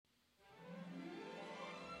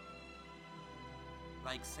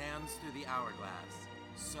Like sands through the hourglass,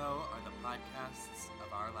 so are the podcasts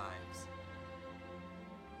of our lives.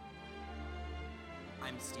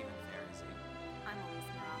 I'm Stephen Ferrisy. I'm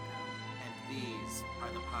Elise Morocco. And these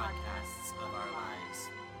are the podcasts of our lives.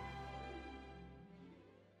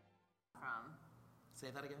 From? Say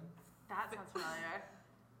that again? That sounds familiar.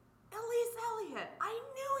 Elise Elliott, I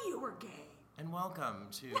knew you were gay. And welcome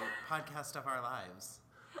to Podcast of Our Lives.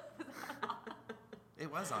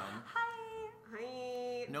 It was on. Hi.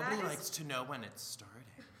 Nobody likes to know when it's starting.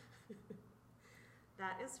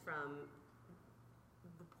 That is from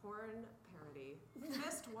the porn parody,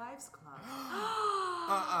 Fist Wives Club.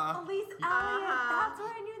 Elise Elliott, that's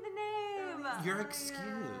where I knew the name. You're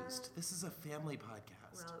excused. This is a family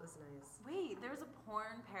podcast. Well, it was nice. Wait, there's a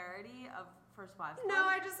porn parody of First Wives Club? No,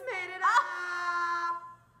 I just made it up.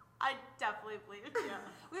 I definitely believe you.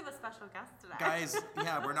 We have a special guest today. Guys,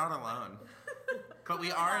 yeah, we're not alone. But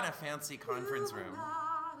we are in a fancy conference room.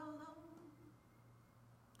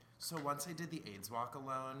 So once I did the AIDS Walk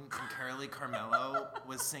Alone, and Carolee Carmello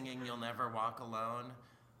was singing You'll Never Walk Alone,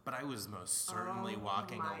 but I was most certainly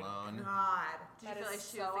walking alone. Oh my God. Did you feel like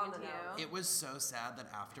she was singing to you? It was so sad that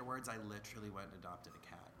afterwards I literally went and adopted a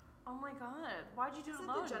cat. Oh my God. Why'd you do it Is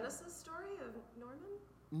alone? it the Genesis story of Norman?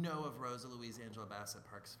 No, of Rosa Louise Angela Bassett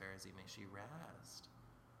Parks Ferrisy, may she rest.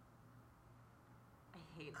 I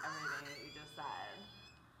hate everything that you just said.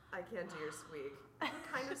 I can't do your squeak. What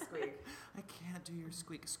kind of squeak? I can't do your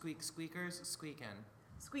squeak, squeakers, squeakin'.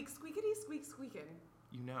 Squeak, squeakity, squeak, squeakin'.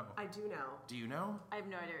 You know. I do know. Do you know? I have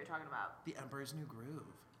no idea what you're talking about. The Emperor's New Groove.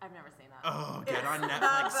 I've never seen that. Oh, get on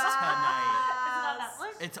Netflix tonight. Is it on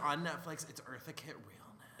Netflix? It's on Netflix. It's Eartha Kitt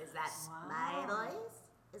Realness. Is that my voice?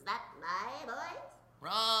 Is that my voice?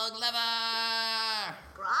 Wrong lever!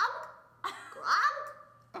 Gronk?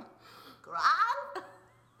 Gronk? Gronk?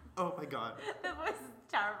 Oh my God. The voice is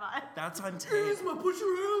terrifying. That's on tape. Put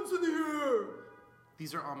your hands in the air.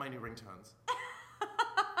 These are all my new ringtones.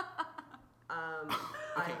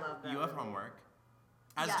 I love that. You have movie. homework.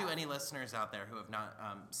 As Yes. do any listeners out there who have not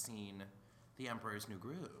seen The Emperor's New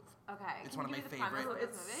Groove. Okay. It's can one of you my give me the premise favorite-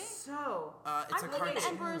 of this movie? So. It's I'm a looking cartoon. at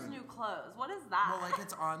Emperor's New Clothes. What is that? Well, like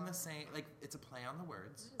it's on the same, like it's a play on the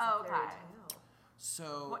words. Oh, Fairy okay. tale.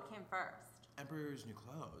 So What came first? Emperor's New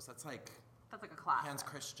Clothes. That's like That's like a classic. Hans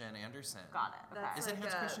Christian Andersen. Got it. Okay. That's Is it like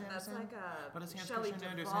Hans Christian That's Andersen? like a What is Hans Shelley Christian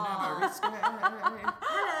Andersen Duvall. ever risque?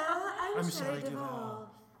 Hello, I'm Shelley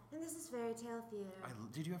Duvall. and this is Fairy Tale Theater.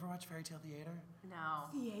 Did you ever watch Fairy Tale Theater? No.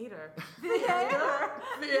 Theater. Theater.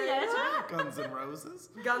 Guns N' Roses?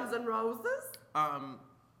 Guns N' Roses.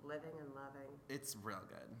 Living and loving. It's real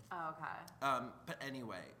good. Oh, okay. But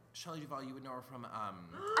anyway, Shelley Duvall, you would know her from I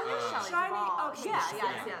know Shelley Shiny. Duvall. Okay.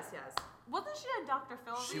 Yeah. Yes. Wasn't she a Dr.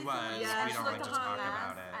 Phil She recently? was. Yeah, We she don't looked like to a hot talk mess,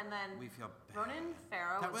 about it. and then we feel bad. Ronan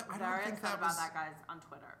Farrow That was was- I don't very think upset that about was- that guy on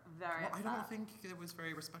Twitter. Very Well, I upset. don't think it was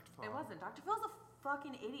very respectful. It wasn't. Dr. Phil's a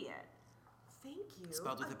fucking idiot. Thank you.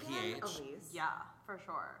 Spelled with a Again, PH? Elise. Yeah, for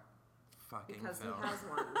sure. Fucking Because Phil. he has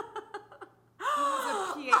one.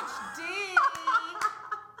 He's a PhD.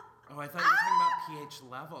 Oh, I thought you were talking about pH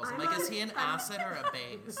levels. I'm I'm like, on- is he an acid or a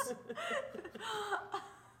base?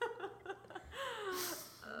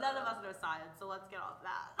 None of us know science, so let's get off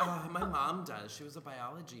that. Oh, my mom does. She was a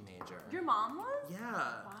biology major. Your mom was? Yeah.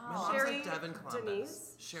 My mom's Sherry like Devin Columbus.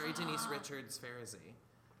 Denise? Sherry Denise Richards Ferrisy.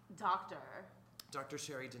 Doctor. Dr.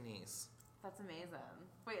 Sherry Denise. That's amazing.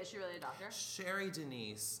 Wait, is she really a doctor? Sherry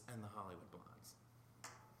Denise and the Hollywood Blondes.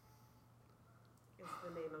 Is the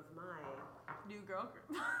name of my New girl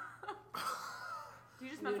group. Do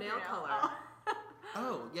you just new mess with your nail color. Oh.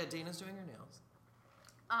 Oh, yeah, Dana's doing her nails.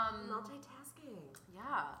 Multitasking.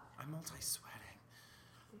 Yeah. I'm multi-sweating.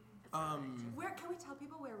 Where can we tell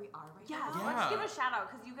people where we are right Yeah, now? let's Yeah. give a shout out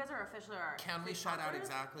because you guys are officially our Can we big shout out sponsors.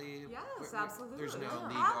 exactly? Yes, absolutely. There's no Yeah.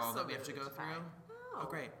 legal that we have to go Absolutely. through? Oh. Oh,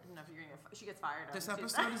 great. I don't know if you're gonna she gets fired. This on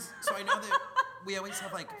episode Tuesday. is, so I know that we always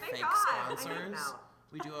have like Thank fake God. I need sponsors. now.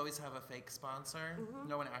 We do always have a fake sponsor.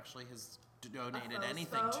 No one actually has donated faux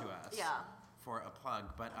anything faux? to us Yeah. for a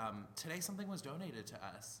plug. But today something was donated to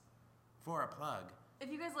us for a plug. If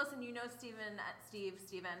you guys listen, you know Steven,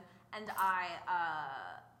 and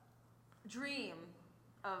I dream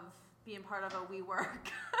of being part of a WeWork.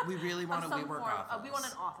 We really want a of some WeWork form. office. We want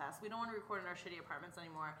an office. We don't want to record in our shitty apartments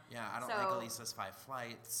anymore. Yeah, I don't So- like Elisa's 5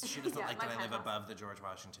 flights. She doesn't Yeah, like my that I live penthouse. above the George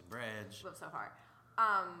Washington Bridge. Live so far.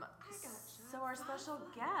 So our special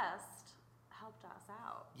guest helped us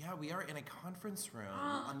out. Yeah, we are in a conference room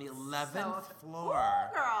on the 11th So- floor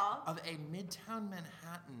Ooh, girl. of a Midtown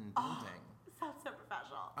Manhattan building. Sounds so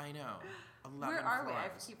professional. I know. 11 Where are we? I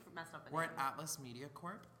floors. keep messing up the We're name. at Atlas Media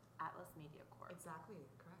Corp. Atlas Media Corp. Exactly,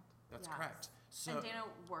 correct. That's Yes. correct. So And Dana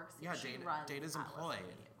works. yeah, she Dana- runs Dana's Atlas employed.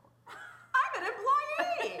 Media Corp. I'm an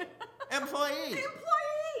employee. employee. The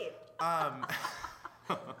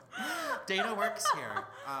employee. Dana works here.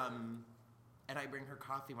 And I bring her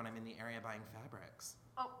coffee when I'm in the area buying fabrics.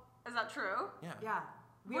 Oh, is that true? Yeah. Yeah.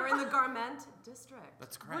 We are in the garment district.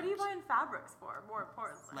 That's correct. What are you buying fabrics for? More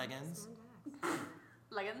importantly. Leggings. Spandex.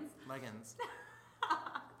 Leggings. Leggings.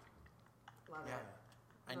 Love Yeah. it.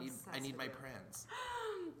 I Obsessed need with my you. prints.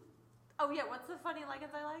 Oh yeah, what's the funny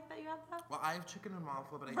leggings I like that you have though? Well, I have chicken and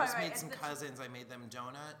waffle, but I Right, just right, made it's some the- cousins. I made them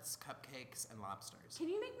donuts, cupcakes, and lobsters. Can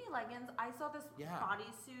you make me leggings? I saw this Yeah.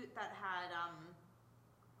 bodysuit that had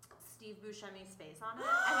Steve Buscemi's face on it, and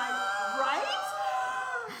I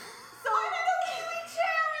right? So I'm in the leaning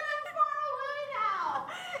chair and I'm far away now.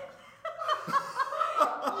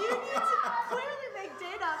 You need to clearly make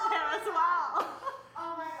Dana up there as well.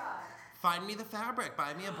 Oh my god. Find me the fabric.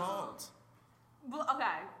 Buy me a bolt. Well,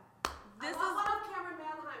 okay. This I want is one of Cameron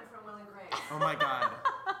Manheim from Will and Grace. Oh my god.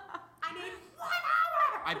 I need 1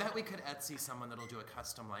 hour. I bet we could Etsy someone that'll do a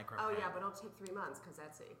custom lycra. Oh print. yeah, but it'll take 3 months because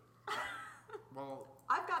Etsy. Well,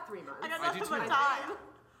 I've got 3 months. I got I do nothing but too. time.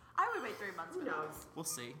 I would wait 3 months. Who for knows? we'll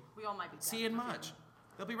see. that. We all might be. See you in March.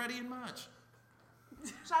 They'll be ready in March.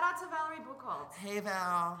 Shout out to Valerie Buchholz. Hey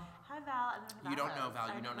Val. Hi Val. I don't know who You Val don't know is. Val.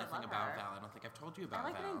 I You know think I nothing love about her. Val. I don't think I've told you I about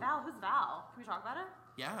like Val. the name Val. Who's Val? Can we talk about her?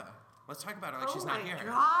 Yeah. Let's talk about her like she's oh not my here.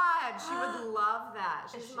 God, she would love that.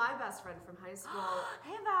 Is She's she- my best friend from high school.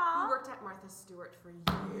 Hey Who Val. worked at Martha Stewart for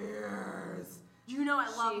years. You know I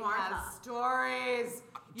love she Martha. has stories.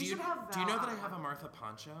 Do You should have Val. Do you know that I on. have a Martha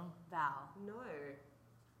poncho? Val. No,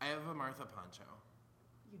 I have a Martha poncho.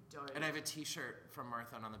 you don't. And I have a t-shirt from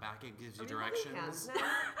Martha, and on the back it gives you Are we holding directions. hands now?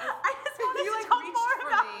 I just wanted You, to like, talk reached more for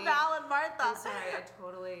about me. Val and Martha. I'm sorry, I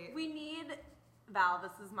totally. We need Val.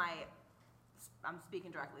 This is my. I'm speaking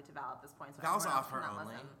directly to Val at this point. So Val's everyone else offer cannot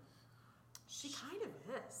only. listen. She kind of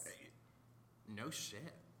is. No shit.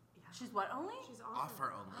 Yeah. She's what only? She's awesome.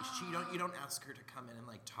 Offer only. You don't ask her to come in and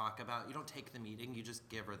like talk about. You don't take the meeting. You just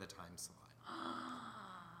give her the time slot.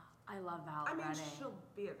 I love Val I mean, already. she'll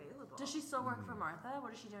be available. Does she still work for Martha?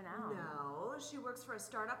 What does she do now? No, she works for a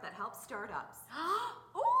startup that helps startups.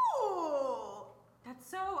 Ooh, that's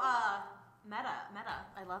so meta.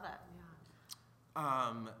 I love it.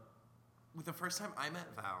 Yeah. With the first time I met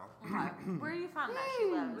Val Okay. Where are you from that she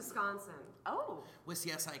lives? Wisconsin. Oh. was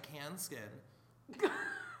Yes I Can Skin.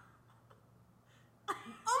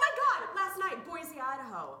 Oh my God! Last night, Boise,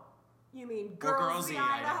 Idaho. You mean Girlsy, Girlsy,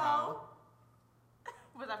 Idaho?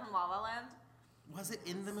 Was that from La La Land? Was it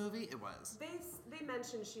in the movie? It was. They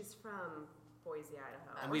mentioned she's from Boise,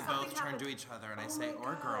 Idaho. And Or we something both turn happened- to each other and I Oh say, my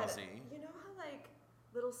or God. Girlsy. You know how like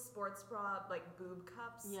little sports bra like boob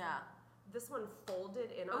cups? Yeah. This one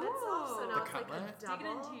folded in on itself, so Ooh. now The it's like a cutlet? double. Dig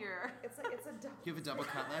it into your. It's like it's a double. You have a double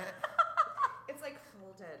cutlet? It's like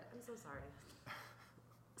folded. I'm so sorry.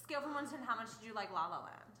 Scale from 1 to 10, how much did you like La La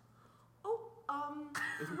Land? Oh,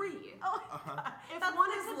 3. Oh, If that's one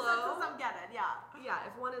the is consensus low, I'm getting, yeah. yeah.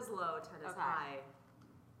 If one is low, 10 is Okay. high.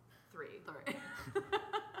 3. 3.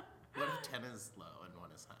 What if 10 is low and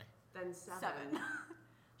 1 is high? Then 7. 7.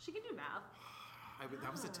 She can do math.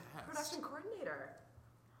 That was a test. Production coordinator.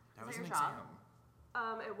 That Is was that an your job? exam.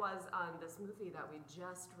 It was on this movie that we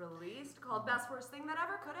just released called Best Worst Thing That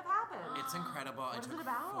Ever Could Have Happened. It's incredible. I What is took it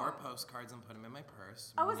about? 4 postcards and put them in my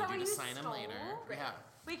purse. Oh, is We that need what to you sign them stole? later. Great. Yeah.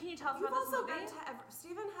 Wait, can you tell us You've about this also movie? been to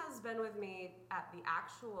Stephen has been with me at the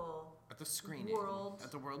actual At the screening. World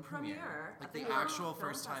at the world premiere. premiere. At Like the the New York actual Film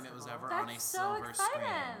first time it was Festival. ever on a That's so silver exciting.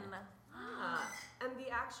 screen. and the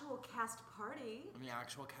actual cast party. And the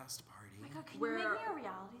actual cast party. Oh my god, can Where- you make me a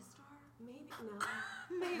reality star? Maybe no.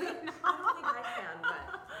 Maybe not. I don't think I can,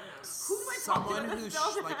 but Who am I talking Someone to in who this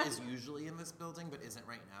building? like is usually in this building but isn't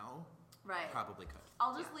right now Right. probably could.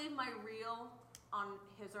 I'll just leave my reel on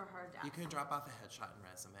his or her desk. You could drop off a headshot and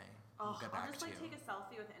resume. Oh, We'll get I'll back just to like you. take a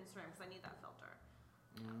selfie with Instagram because I need that filter.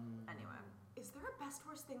 Anyway. is there a best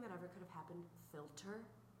worst thing that ever could have happened? Filter.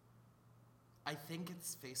 I think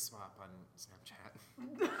it's face swap on Snapchat.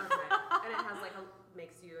 Okay. And it has like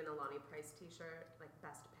makes you an Alani Price T-shirt, like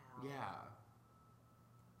best pal. Yeah.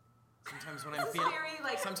 Sometimes when I'm This is feeling very,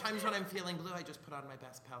 like- sometimes when I'm feeling blue, I just put on my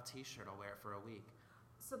best pal T-shirt. I'll wear it for a week.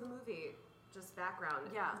 So the movie, just background,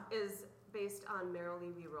 Yeah. is based on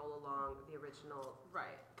Merrily We Roll Along, the original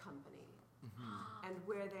Right. company. And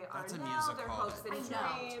where they are That's a now, their musical hopes that and I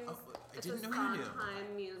know. dreams. Oh, I It's didn't a know you knew.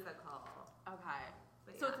 Sondheim musical. Okay.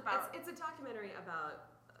 But So yeah, it's about. it's a documentary about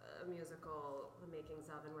a musical, the makings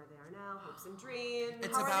of and where they are now, hopes and dreams.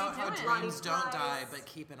 It's How are about they how doing? dreams don't Ronnie die, Price. but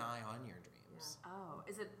keep an eye on your dreams. Oh,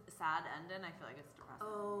 is it a sad ending? I feel like it's depressing.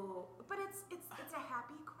 Oh, but it's a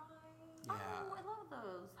happy cry. Yeah. Oh, I love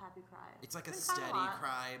those happy happy cry. It's like a Been crying steady lot.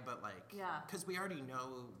 cry, but like, Yeah. because we already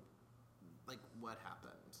know, like, what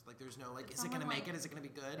happened. Like, there's no, like, It's is it gonna someone, make it? Is it gonna be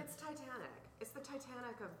good? It's Titanic. It's the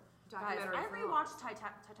Titanic of Guys, documentary I films. rewatched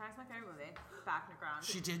Titanic's my favorite movie. Back in the ground.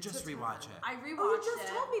 She did just Titanic. rewatch it. I rewatched Oh, you just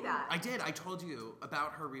it. told me that. I did. I told you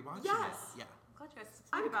about her rewatching Yes. it. Yeah. I'm glad you guys speak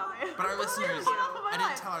I'm about me. But our listeners, Half of my I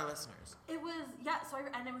didn't life. tell our listeners. It was, yeah, so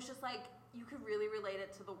and it was just like, you could really relate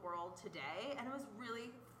it to the world today, and it was really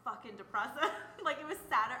fucking depressing. Like, it was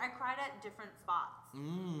sadder. I cried at different spots.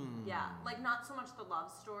 Yeah, like, not so much the love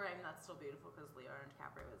story. I mean, that's still beautiful because Leonardo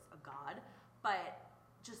DiCaprio is a god, but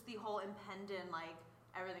just the whole impending, like,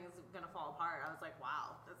 everything's gonna fall apart. I was like,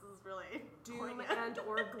 wow, this is really Doom poignant. and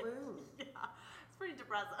or gloom. Yeah, it's pretty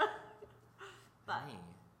depressing. But Hey,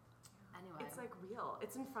 anyway. It's like real.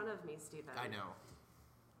 It's in front of me, Stephen. I know.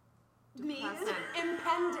 me. Depressing.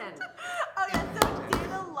 Impendent. Oh yeah, so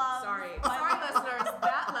Dana loves. Sorry, my- listeners.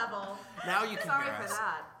 That level. Now you can Sorry hear for us.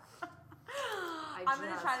 that. I'm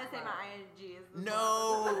gonna try to say my INGs.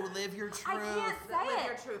 No, live your truth. I can't say Live it.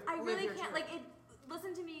 your truth. I Live really your can't. truth. Like it.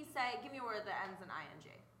 Listen to me say. Give me a word that ends in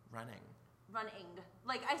ing. Running. Running.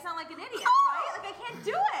 Like I sound like an idiot, right? Like I can't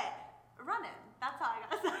do it. Running. That's how I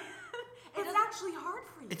gotta say. It's actually hard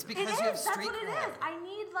for you. It's It because is. you have That's street what it cred. is.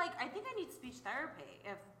 I think I need speech therapy.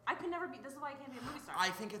 If I could never be. This is why I can't be a movie star. I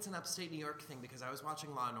think it's an upstate New York thing because I was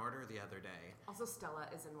watching Law and Order the other day. Also, Stella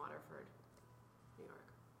is in Waterford, New York.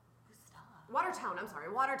 Who's Stella? Watertown. I'm sorry,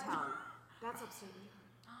 Watertown. That's upstate New York.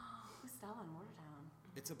 Who's Stella in Watertown?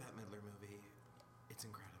 It's a Bette Midler movie. It's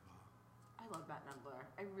incredible. I love Bette Midler.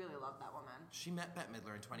 I really love that woman. She met Bette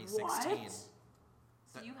Midler in 2016. What?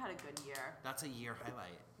 So That- you had a good year. That's a year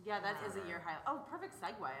highlight. Yeah, that is a year high. Oh, perfect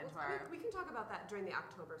segue into our. We can talk about that during the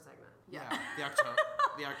October segment. Yeah. The October.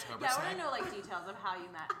 The October. Yeah, I want side. to know like details of how you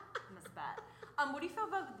met Miss Bet. What do you feel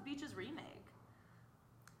about the Beaches remake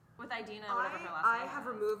with Idina and whatever her last I name have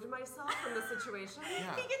is? removed myself from the situation.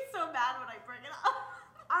 Yeah. He gets so mad when I bring it up.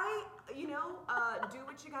 Do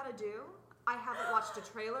what you gotta do. I haven't watched a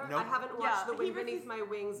trailer. Nope. I haven't Yeah, watched the he Wind Beneath My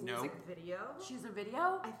Wings music Nope. video. She's a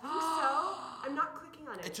video. I think so. I'm not clicking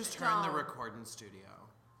on it. It's just her in the Don't. recording studio.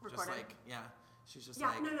 Just Recording? like, yeah. She's just Yeah,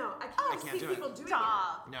 like, no. I I can't can't see do it. people doing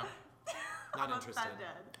Stop. no, I'm not interested.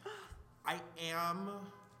 offended. I am. it.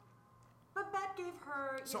 But Bet gave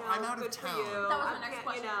her, you So know, I'm out of good town. for you. That was my I'm next ca-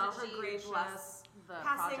 question. You know, Did her she gracious. bless the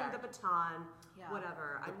Passing project? the baton. Yeah.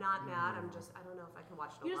 Whatever. I'm not mad. I'm just, I don't know if I can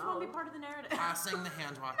watch it You just want to alone. be part of the narrative. Passing the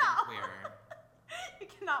hand walking queer. You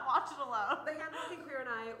cannot watch it alone. The Hand-Walking Queer and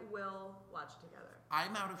I will watch together.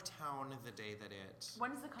 I'm out of town the day that it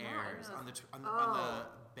When does it come out? I airs know on the it's- on the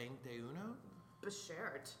 21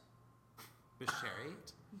 Bashert.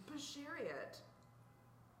 Bashariat. Bashariot.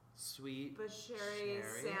 Sweet Bashari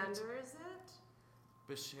Shariat? Sanders it?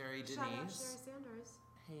 Bashari Shout out Denise. Sherry Sanders.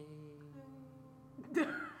 Hey.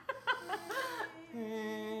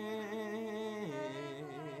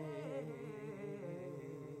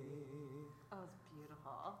 Oh, it's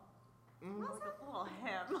beautiful. Mm. Like a little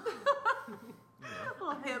hymn. Yeah.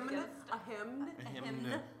 little Hymn. just- A hymn. A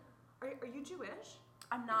hymn. Are you Jewish?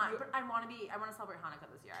 I'm not, You- but I want to celebrate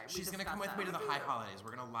Hanukkah this year. She's gonna come with me to the high holidays.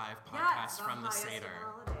 We're gonna live Yes, podcast from the highest of Seder.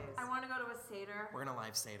 holidays. I want to go to a Seder. We're gonna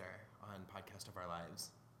live Seder on Podcast of Our Lives.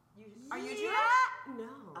 Are you Yeah. Jewish?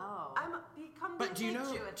 No. Oh. I'm become. But do you know?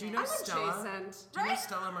 Jewish Do you name. know I'm Stella? adjacent. Do you know Right?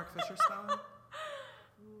 Stella Mark Fisher? Stella.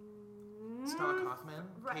 Stella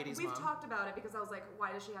Kaufman, Right. Katie's We've mom. talked about it because I was like,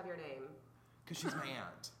 why does she have your name? Because she's my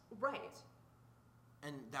aunt, Right.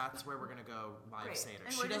 and that's where we're gonna go live Great. Seder.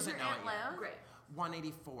 And She where does doesn't your know aunt it yet. live? Great.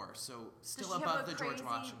 184, so Does still she above have a the George crazy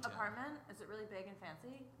Washington. apartment? Is it really big and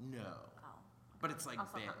fancy? No, Oh. but it's like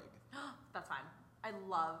Also big, not- That's fine. I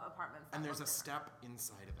love apartments. that and there's a look step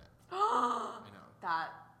inside of it. different. I know That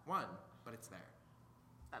but it's there.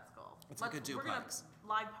 that's cool. It's like a We're gonna duplex.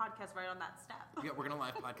 live podcast right on that step. Yeah, we're gonna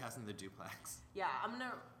live podcast in the duplex, Yeah, I'm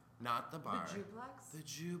gonna. not the bar. The Juplex? The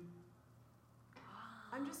jupe.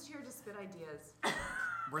 I'm just here to spit ideas.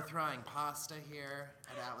 We're throwing pasta here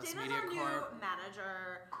at Atlas Dana's Media our Corp. new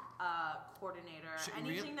manager, coordinator.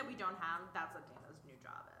 Anything that we don't have, that's what Dana's new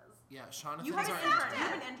job is. Yeah, Jonathan's You have our an intern. intern. You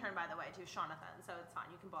have an intern, by the way, too, Jonathan. So it's fine.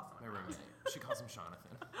 You can boss My someone around. roommate. She calls him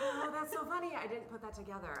Jonathan. Oh, that's so funny. I didn't put that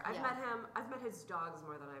together. I've Yeah. met him. I've met his dogs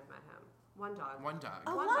more than I've met him. One dog. One dog.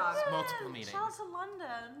 Oh, One London! dog. Multiple meetings. Shout out to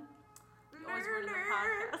London. You always ruin the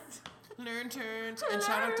podcast. Learn turns. And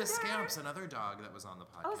shout out to Scamps, another dog that was on the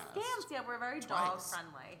podcast. Oh, Scamps. Yeah, we're very Twice. dog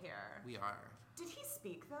friendly here. We are. Did he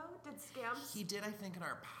speak though? Did Scamps? He did, I think, in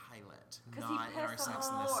our pilot, 'Cause he not in our pissed on Sex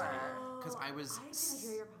the in the floor. City. Because I was I didn't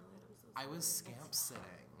hear your pilot. I'm so I sorry. was scamp sitting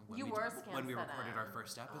when we recorded our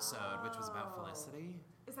first episode, which was about Felicity.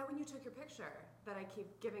 Is that when you took your picture that I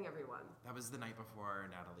keep giving everyone? That was the night before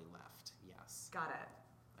Natalie left. Yes. Got it.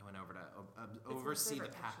 I went over to oversee the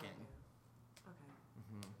packing.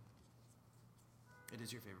 Okay. It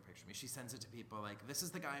is your favorite picture of me. She sends it to people like, this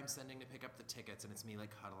is the guy I'm sending to pick up the tickets, and it's me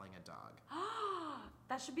like cuddling a dog.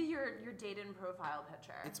 That should be your dated profile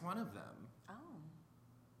picture. It's one of them. Oh.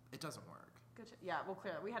 It doesn't work. Good. Yeah, well,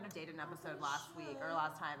 clearly. We had a dated episode last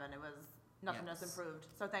time, and it was nothing has improved.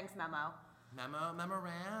 So thanks, Memorand.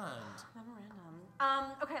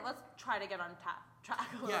 Okay, let's try to get on track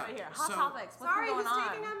a little bit here. Hot topics. What's going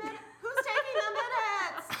on? Who's taking the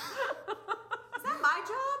minutes? Is that my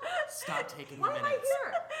job? Stop taking Why the am minutes. I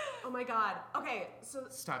here? Oh my God. Okay, so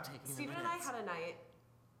Stop taking Steven the and I minutes. had a night,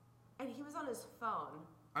 and he was on his phone.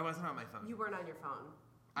 I wasn't on my phone. You weren't on your phone.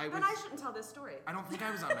 Then I shouldn't tell this story. I don't think I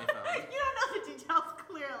was on my phone. You don't know the details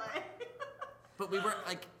clearly. But we were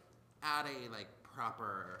like at a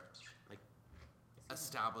proper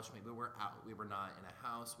establishment. We were out. We were not in a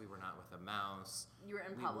house. We were not with a mouse. You were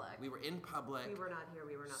in public. We were in public. We were not here.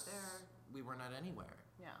 We were not there. We were not anywhere.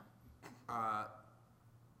 Yeah.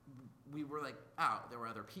 We were out. There were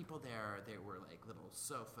other people there. There were little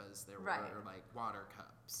sofas. There were water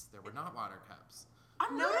cups. There were not water cups.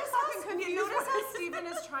 Notice how Steven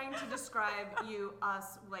is trying to describe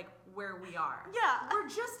us, where we are. Yeah. We're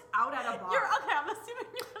just out at a bar. Okay, I'm assuming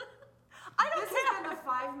you're... This has been a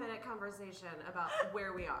 5-minute conversation about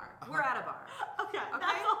where we are. We're at a bar. Okay? That's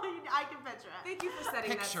all I can picture it. Thank you for setting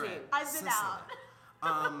Picture that scene. it. I've been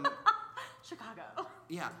out. Chicago.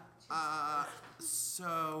 Yeah.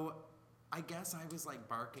 So I guess I was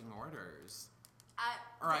barking orders.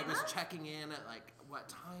 I was checking in at what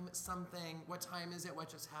time is it, what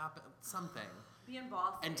just happened, something. Being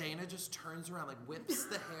bossy. And Dana just turns around, whips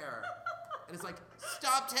the hair, and is like,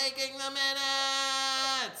 stop taking the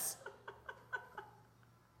minutes!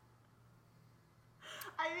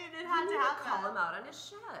 I mean, it had to happen. Call him out on his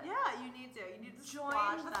shit. Yeah, you need to. You need to join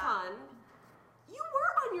squash the that. fun. You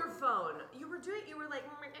were on your phone. You were like...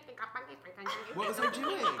 What was I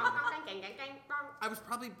doing? I was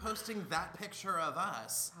probably posting that picture of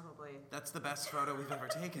us. Probably. That's the best photo we've ever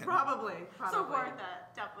taken. Probably. So worth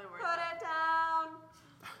it. Definitely worth it. Put it down.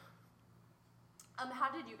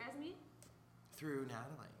 How did you guys meet? Through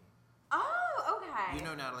Natalie. Oh, okay. You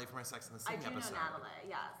know Natalie from our Sex and the City episode. I do know Natalie,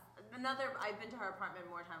 yes. I've been to her apartment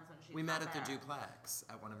more times than she's We met at there. the duplex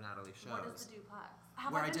at one of Natalie's shows. What is the duplex?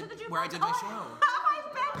 Have Where I been to the duplex? Where I did my show. Have I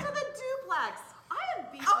been to the duplex? I have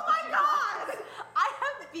beef Oh with my the God! duplex. I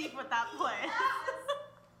have beef with that place.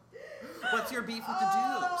 What's your beef with the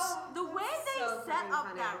dupes? The way they So set freaking up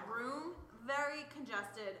funny. that room, very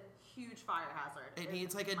congested, huge fire hazard. It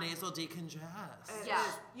needs a nasal decongest. Yeah.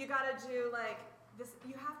 You gotta do this.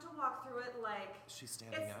 You have to walk through it She's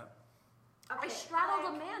standing up. I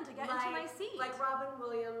straddled a man to get into my seat. Like Robin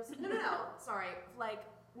Williams. No. Sorry. Like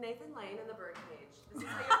Nathan Lane in the Birdcage. This is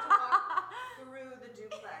how you have to walk through the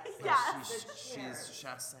duplex. Yes. She's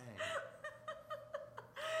chassé.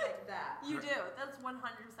 Like that. You do. That's 100%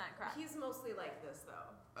 correct. He's mostly like this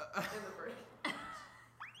though. In the Birdcage.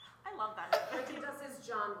 I love that. Like he does his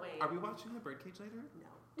John Wayne. Are we watching the Birdcage later?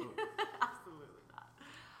 No. Absolutely not.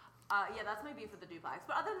 Yeah, that's my beef with the duplex.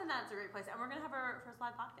 But other than that, it's a great place. And we're going to have our first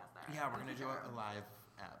live podcast there. Yeah, we're going to do a live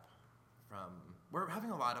app we're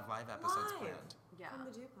having a lot of live episodes planned. Yeah. From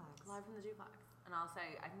the duplex. Live from the duplex. And I'll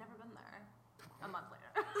say, I've never been there. A month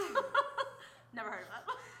later. Never heard of it.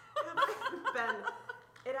 Ben,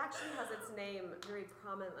 it actually has its name very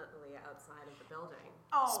prominently outside of the building.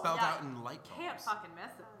 Oh, Spelled yeah. out in light bulbs. Can't fucking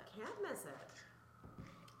miss it. Can't miss it.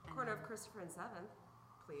 Corner of Christopher and 7th.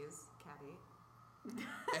 Please, Caddy.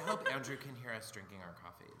 I hope Andrew can hear us drinking our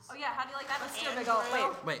coffees. Oh yeah, how do you like that? Let's do a Andrew? big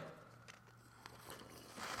old Wait.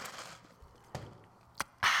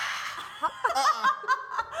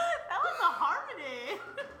 That was a harmony.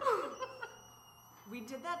 We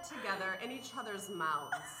did that together in each other's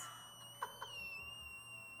mouths.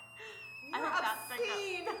 I You're hope that's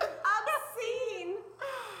obscene. Obscene.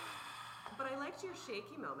 But I liked your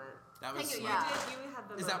shaky moment. That was Thank you, sweet. yeah. You had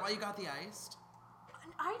the Is that why you got the iced?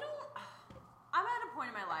 I'm at a point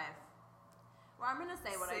in my life where I'm gonna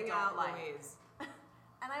say what I Sing don't out, like. Louise.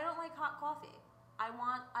 And I don't like hot coffee. I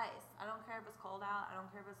want ice. I don't care if it's cold out. I don't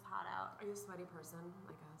care if it's hot out. Are you a sweaty person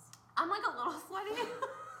like us? I'm like a little sweaty.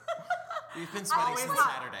 We've been sweating Always since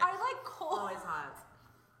hot. Saturday. I like cold. Always hot.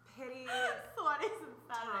 Pity. Sweaty since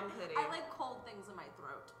Saturday. Tom Petty. I like cold things in my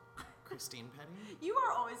throat. Christine Petty? You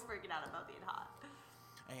are always freaking out about being hot.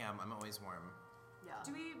 I am. I'm always warm. Yeah.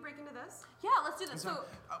 Do we break into this? Yeah, let's do this. So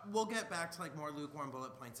we'll get back to like more lukewarm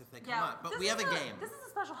bullet points if they come yeah, up. But we have a game. This is a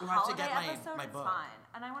special We'll have to holiday get my- episode. my It's book. fine.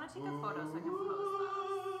 And I want to take a photo so I can post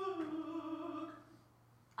those.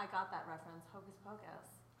 I got that reference. Hocus Pocus.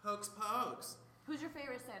 Hokes Pokes. Who's your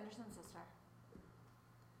favorite Sanderson sister?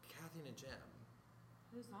 Kathy and Jim.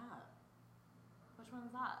 Who's that? Which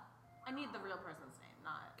one's that? I need the real person's name,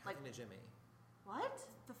 not Kathy like and Jimmy. what?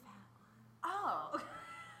 The fat one. Oh.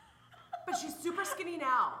 But she's super skinny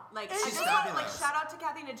now. Like, I She's just want to, fabulous. shout out to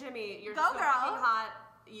Kathy and Jimmy. You're Go, so girl. fucking hot.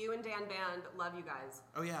 You and Dan Band, love you guys.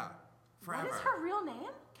 Oh yeah, forever. What is her real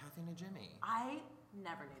name? Kathy and Jimmy. I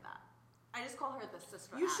never knew that. I just call her the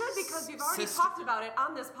sister. You act. should, because we've already Sister- talked about it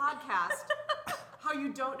on this podcast. How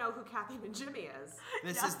you don't know who Kathy and Jimmy is.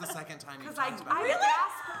 This is the second time you've Because I talked about it.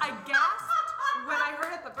 gasped when I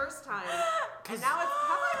heard it the first time. And now it's,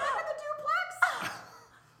 have I met in the duplex?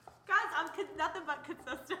 Guys, I'm nothing but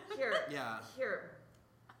consistent. Here. Yeah. Here.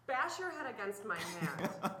 Bash your head against my hand.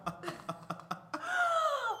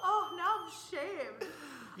 Oh, now I'm shamed.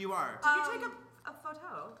 You are. Did you take a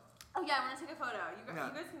photo? Oh yeah, I want to take a photo. You guys, Yeah.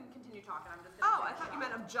 you guys can continue talking. I'm just. Oh, Gonna I thought you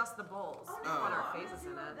meant of just the bowls. Oh, We no, want our I'm faces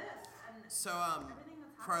in gonna do it. this and So everything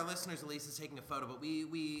that's for our happening. listeners, Elise is taking a photo, but we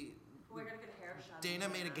We're gonna get a hair shot. Dana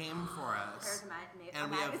made a game for us,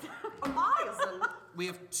 and we have Amazing. we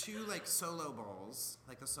have two like solo bowls,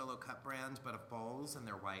 like the Solo Cup brand, but of bowls, and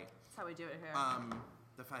they're white. That's how we do it here.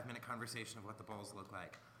 The 5-minute conversation of what the bowls look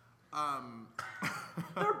like.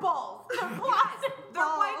 They're balls. They're Yes, plastic they're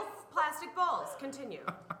balls. white plastic bowls. Continue.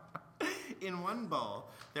 In one bowl,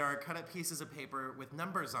 there are cut up pieces of paper with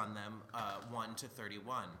numbers on them, 1 to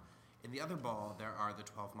 31. In the other bowl, there are the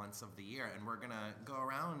 12 months of the year, and we're gonna go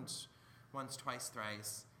around once, twice,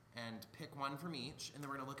 thrice, and pick one from each, and then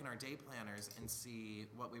we're gonna look in our day planners and see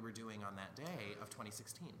what we were doing on that day of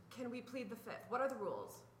 2016. Can we plead the fifth? What are the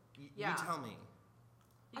rules? Yeah. You tell me.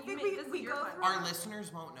 I You think make- this we is your go fun. through- Our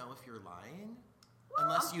listeners won't know if you're lying,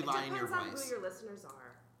 unless you lie in your It depends on voice. who your listeners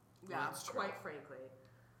are, Yeah. That's true. quite frankly.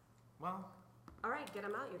 Well, All right, get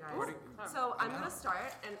them out, you guys. What do So I'm I'm gonna out.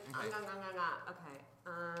 start, and Okay. okay.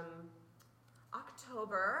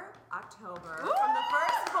 October from the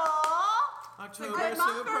first bowl. October good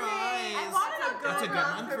month for me. surprise. I wanted That's a good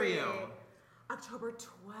month for me. you. October 12th.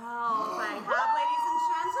 I have, ladies and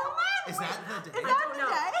gentlemen. Is that the day? I don't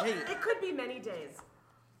know. Hey. It could be many days.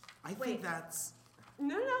 I Wait. think that's.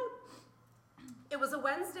 No. It was a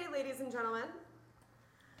Wednesday, ladies and gentlemen.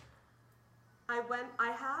 I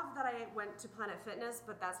went to Planet Fitness,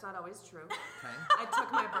 but that's not always true. Okay. I took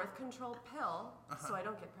my birth control pill so I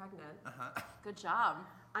don't get pregnant. Good job.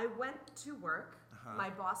 I went to work. My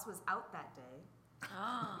boss was out that day.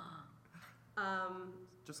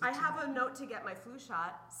 Just I like have a note to get my flu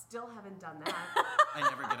shot. Still haven't done that. I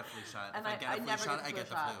never get a flu shot. And If I I get a flu never shot, get a I flu get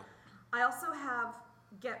the shot. flu. I also have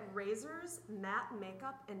get razors, matte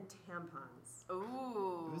makeup, and tampons.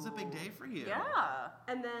 Ooh. It was a big day for you. Yeah.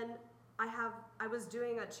 And then I was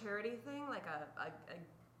doing a charity thing, like a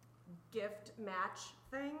gift match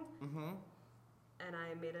thing. Mm-hmm. And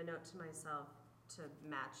I made a note to myself to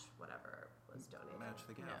match whatever was donated. Match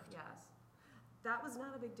the gift. Yes. That was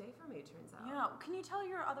not a big day for me, turns out. Yeah. Can you tell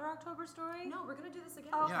your other October story? No, we're gonna do this again.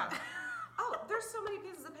 Oh, Yeah. Oh, there's so many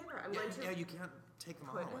pieces of paper. I'm Yeah, going to. yeah, you can't take them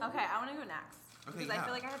all. Put- Okay, I want to go next. Okay, Because I yeah.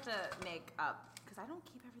 feel like I have to make up, because I don't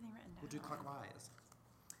keep everything written down. We'll do clockwise.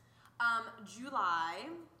 July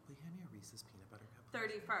Will you hand me a Reese's peanut butter cup?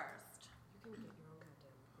 31st. You can get your own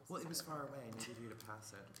goddamn. Well, it was far away. I needed you to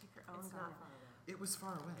pass it. Pick your own It's not goddamn- far away. It was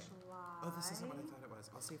far away. July. Oh, this isn't what I thought it was.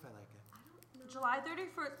 I'll see if I like it. July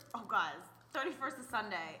 31st. Oh, guys. 31st is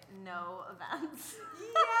Sunday. No events.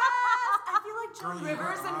 Yes! I feel like Girl, Joan you were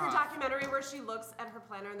Rivers in her off. documentary where she looks at her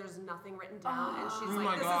planner and there's nothing written down and she's Oh like,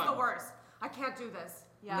 my this God. is the worst. I can't do this.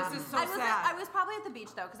 Yeah. This is so I was sad. I was probably at the beach,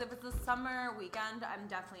 though, because if it's the summer weekend, I'm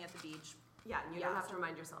definitely at the beach. Yeah, and you Yeah. don't have to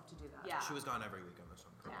remind yourself to do that. Yeah. She was gone every weekend this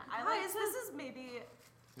summer. Yeah. I Guys, like this is maybe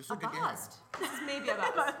This a was a good game. bust. This is maybe a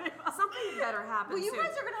bust. Something better happens Well, you soon.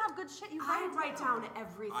 guys are going to have good shit. You I write down Me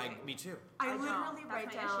everything. too. I I don't. literally That's write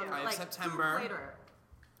my down issue. I have like September. poop later.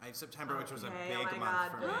 I have September, which was a Okay, big oh my month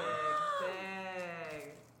God, for me.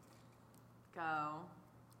 big. Go.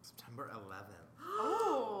 September 11th.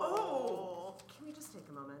 Oh. Can we just take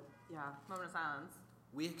a moment? Yeah. Moment of silence.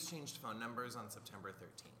 We exchanged phone numbers on September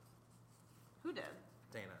 13th. Who did?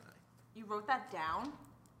 Dana and I. You wrote that down?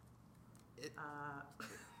 It,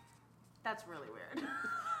 That's really weird.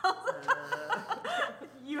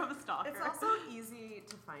 You have a stalker. It's also easy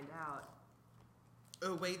to find out.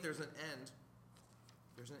 oh, wait, there's an end.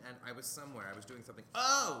 There's an end. I was somewhere. I was doing something.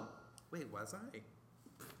 Oh! Wait, was I?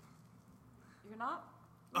 You're not?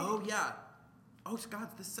 Oh, yeah. Oh, God,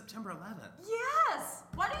 this is September 11th. Yes!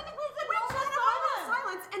 Why do you think we said We moment had of a moment of silence?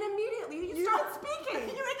 silence, and immediately you started speaking.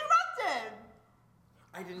 You interrupted.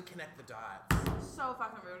 I didn't connect the dots. So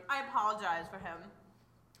fucking rude. I apologize for him.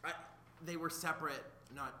 They were separate,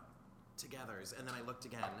 not togethers, and then I looked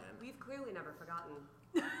again. And We've clearly never forgotten.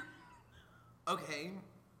 okay.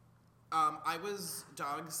 I was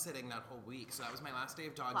dog sitting that whole week, so that was my last day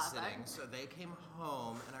of dog Classic. sitting. So they came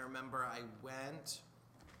home, and I remember I went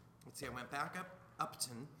back up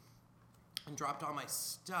Upton and dropped all my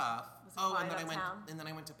stuff. Was it quiet and uptown? then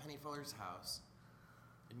I went to Penny Fuller's house,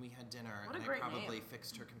 and we had dinner, What a and I great probably name.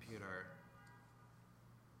 fixed her computer.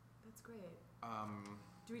 That's great.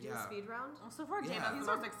 Do we do yeah. a speed round? Well, so far, Yeah. James is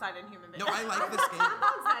the most excited human being. No, I like this game.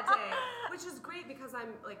 Tampons that day, which is great because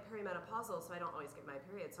I'm like perimenopausal, so I don't always get my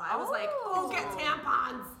period. So I was like, Oh. get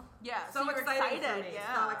tampons! Yeah, So you were exciting for excited. me.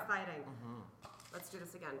 Yeah. So exciting. Let's do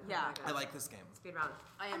this again. Yeah. Okay, I good. like this game. Speed round.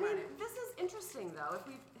 I am mean, ready. this is interesting though. If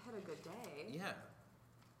we've had a good day. Yeah.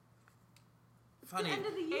 The Funny. end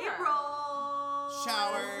of the year. April.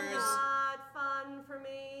 Showers. Is not fun for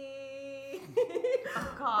me.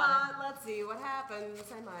 Oh, God. But let's see what happens.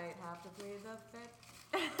 I might have to plead the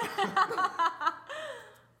fifth.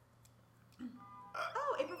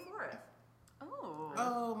 Oh, April 4th. Oh.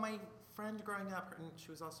 Oh, my friend growing up, and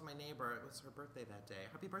she was also my neighbor. It was her birthday that day.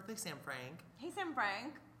 Happy birthday, Sam Frank. Hey, Sam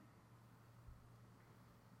Frank.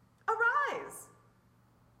 Arise.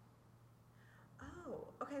 Oh,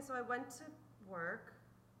 okay. So I went to work,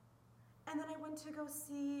 and then I went to go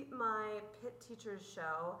see my Pitt teacher's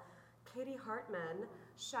show. Katie Hartman,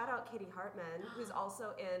 shout out Katie Hartman, who's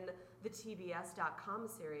also in the TBS.com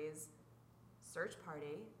series Search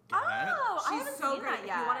Party. Get it? Oh, I She's haven't so seen great. that If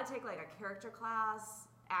yet. you want to take like a character class,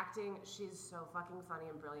 acting, she's so fucking funny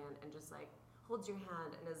and brilliant, and just like holds your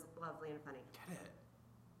hand and is lovely and funny. Get it?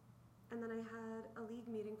 And then I had a league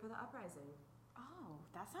meeting for the Uprising. Oh,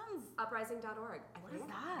 that sounds. Uprising.org. What is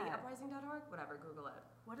that? TheUprising.org? Whatever, Google it.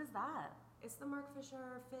 What is that? It's the Mark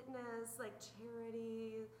Fisher fitness, like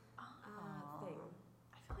charity thing.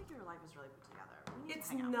 I feel like your life is really put together. We need to It's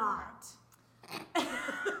hang out not.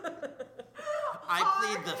 I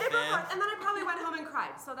plead the April 4th, fifth. and then I probably went home and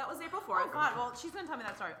cried. So that was April 4th. Oh God! Well, she's gonna tell me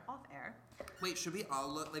that story off air. Wait, should we all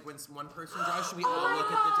look, like when one person draws, should we all my look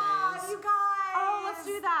God, at the you days? guys. Oh, let's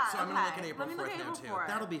do that. So I'm okay. gonna look at April Let me look 4th at now April too. 4th.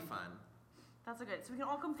 That'll be fun. That's a good. So we can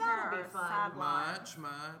all compare That'll be our fun. sad lives.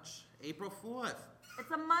 Much. April 4th.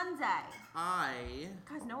 It's a Monday.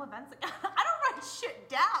 Guys, no events. I don't write shit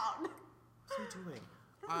down. What's he doing?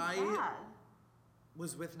 This is I bad.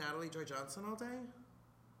 was with Natalie Joy Johnson all day.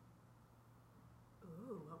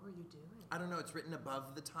 Ooh, what were you doing? I don't know, it's written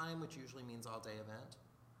above the time, which usually means all day event.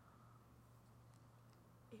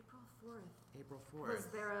 April 4th. April Was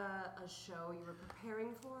 4th. there a show you were preparing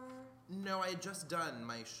for? No, I had just done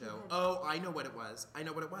my show. Okay. Oh, I know what it was.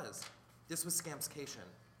 This was Scampscation.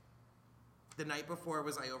 The night before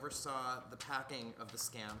was I oversaw the packing of the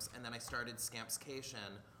Scamps, and then I started Scampscation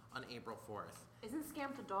on April 4th. Isn't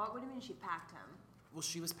Scamp the dog? What do you mean she packed him? Well,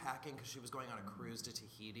 she was packing because she was going on a cruise to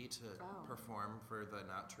Tahiti to Oh. perform for the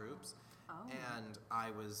Not Troops. Oh. And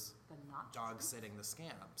I was The Not dog sitting the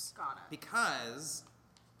Scamps. Got it. Because,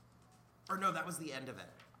 or no, that was the end of it.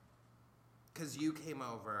 Because you came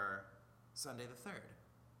over Sunday the 3rd.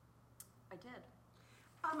 I did.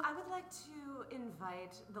 I would like to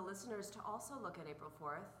invite the listeners to also look at April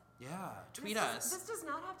 4th. Yeah, tweet This us. This does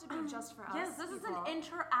not have to be just for us. Yes, this is an people.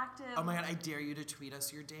 interactive. Oh my God, I dare you to tweet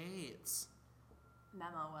us your dates.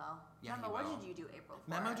 Memo will. Yeah, Memo, he what will. did you do April 4th?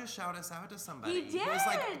 Memo just shout us out to somebody. He was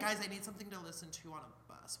like, did! guys, I need something to listen to on a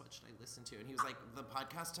bus. What should I listen to? And he was like, the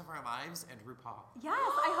podcast of our lives and RuPaul. Yes,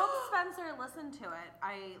 I hope Spencer listened to it.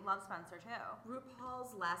 I love Spencer too.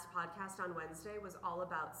 RuPaul's last podcast on Wednesday was all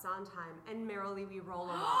about Sondheim and Merrily We Roll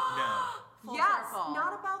Along. No. Full Yes, circle.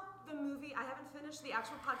 not about the movie. I haven't finished the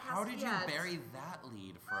actual podcast How did you yet. bury that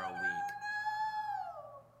lead for a week?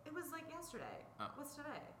 It was like yesterday. Oh. What's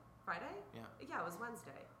today? Friday? Yeah. Yeah, it was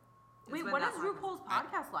Wednesday. Is Wait, when what that is podcast- RuPaul's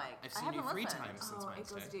podcast like? I've I seen you haven't 3 listened. times since Oh, it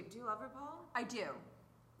goes Wednesday. deep. Do you love RuPaul? I do.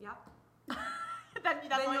 Yep. That's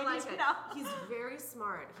Then all you'll you like need it. to know. He's very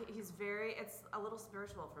smart. He's very. It's a little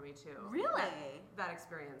spiritual for me too. Really? That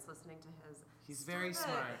experience, listening to his. He's very Stop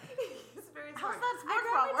it. smart. He's very How's smart. that smart I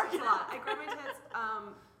grab about my tits working a lot. out? I grab my tits.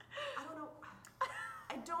 I don't know.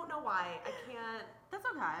 I don't know why. I can't. That's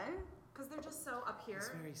okay. Because they're just so up here. He's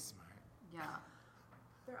very smart. Yeah.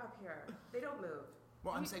 They're up here. They don't move.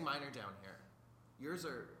 Well, I'm saying mine are down here. Yours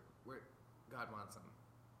are where God wants them.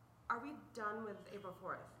 Are we done with April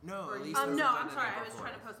 4th? No, Or at you- least those No, are done I'm in sorry. I April was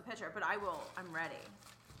trying to 4th. post a picture, but I will. I'm ready.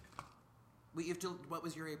 Wait, you have to. What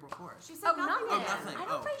was your April 4th? She said Oh, nothing. Oh, nothing. I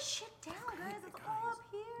don't Oh. write shit down, guys. It's all Guys. up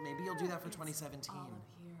here. Maybe you'll do that for 2017. All up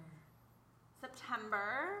here.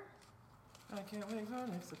 September. I can't wait for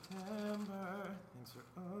next September. Thanks for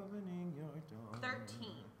opening your door. 13th.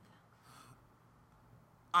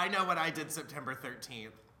 I know what I did September 13th.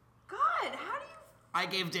 God, how do you... I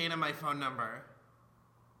gave Dana my phone number.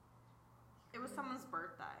 It was someone's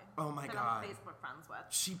birthday. Oh my that God. I'm Facebook friends with.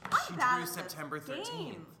 She I'm bad drew at September this 13th.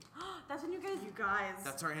 game. That's when you guys...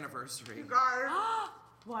 That's our anniversary. You guys.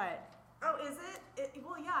 What? Oh, is it?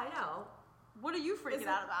 Well, yeah, I know. What are you freaking Is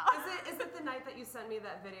out it- about? Is it the night that you sent me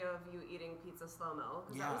that video of you eating pizza slow-mo?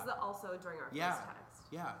 Because Yeah. that was also during our Yeah. first text.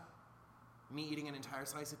 Yeah. Me eating an entire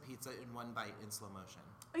slice of pizza in one bite in slow motion.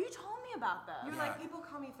 Oh, you told me about this. You were Yeah. like, people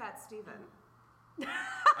call me Fat Steven.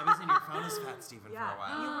 I was in your phone as Fat Steven Yeah, for a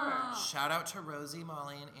while. you were. Shout out to Rosie,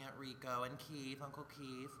 Molly, and Aunt Rico, and Keith, Uncle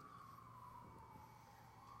Keith.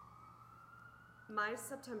 My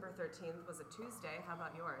September 13th was a Tuesday. How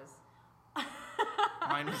about yours?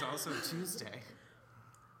 Mine was also Tuesday.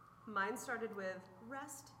 Mine started with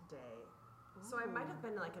rest day. So I might have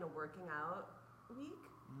been like in a working out week,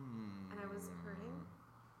 and I was hurting.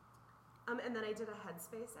 And then I did a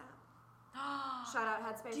Headspace app. Shout out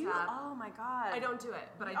Headspace app. Oh my God. I don't do it,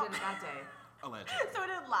 but I did it that day. Allegedly. So it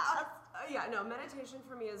didn't last. Yeah, no, meditation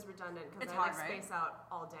for me is redundant because It's I like hard, right? space out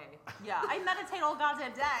all day. Yeah, I meditate all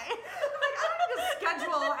goddamn day. I don't need to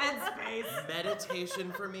schedule Headspace.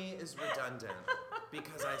 Meditation for me is redundant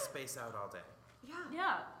because I space out all day. Yeah.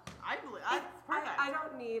 Yeah, I believe that's perfect. I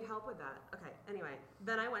don't need help with that. Okay, anyway,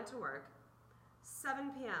 then I went to work.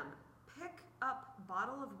 7 p.m. Pick up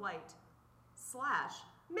bottle of white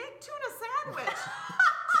 / make tuna sandwich.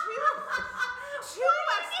 two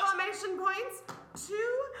exclamation points. 2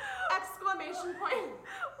 exclamation points.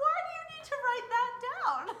 Why do you need to write that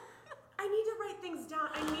down? I need to write things down.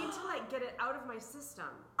 I need to like get it out of my system.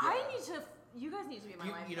 I need to. You guys need to be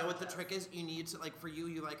my life You know what the coaches. trick is? You need to, like, for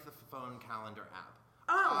you like the phone calendar app.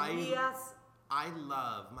 Oh, yes. I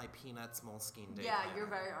love my Peanuts Moleskine day Yeah, planner. you're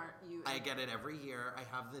very aren't you? I get it every year. I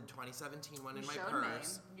have the 2017 one You in my showed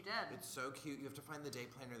purse. me. You did. It's so cute. You have to find the day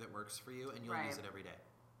planner that works for you, and you'll Right. use it every day.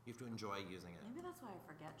 You have to enjoy using it. Maybe that's why I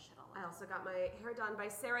forget shit all the I time. also got my hair done by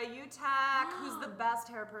Sarah Utak, who's the best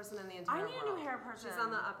hair person in the entire I world. need a new hair person. She's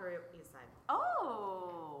on the Upper East Side.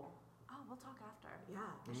 Oh, we'll talk after. Yeah,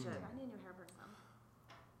 we should. I need a new hair person.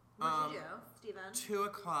 What'd you do, Steven? 2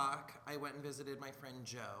 o'clock, I went and visited my friend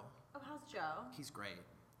Joe. Oh, how's Joe? He's great.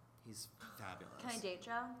 He's fabulous. Can I date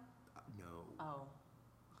Joe? No. Oh.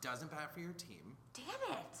 Doesn't bat for your team.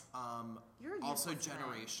 Damn it. You're a Also useless man.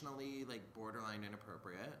 generationally, like, borderline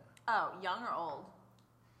inappropriate. Oh, young or old?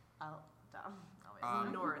 Oh, dumb.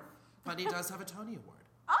 Always. North. But he does have a Tony Award.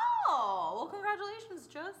 Oh, well, congratulations,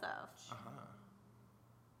 Joseph. Uh-huh.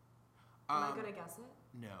 Am I gonna guess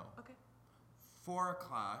it? No. Okay. 4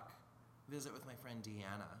 o'clock, visit with my friend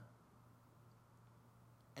Deanna.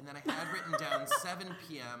 And then I had written down 7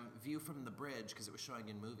 p.m. view from the bridge because it was showing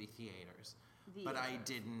in movie theaters. But I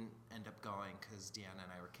didn't end up going because Deanna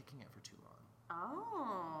and I were kicking it for too long.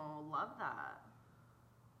 Oh, love that.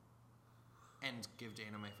 And give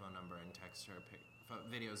Dana my phone number and text her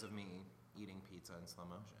videos of me eating pizza in slow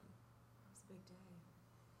motion. That was a big day.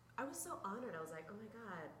 I was so honored. I was like, oh my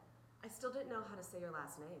God. I still didn't know how to say your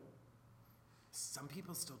last name. Some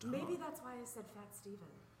people still don't. Maybe that's why I said Fat Steven.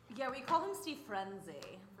 Yeah, we call him Steve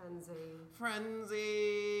Frenzy. Frenzy.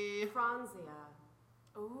 Franzia.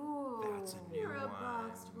 Ooh. That's a new You're a one.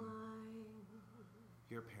 boxed wine.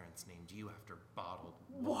 Your parents named you after bottled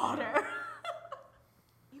Water.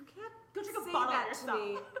 You can't Go take a say bottle of that to me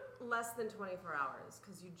yourself. less than 24 hours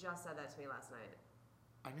because you just said that to me last night.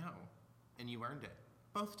 I know. And you earned it.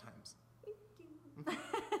 Both times. Thank you.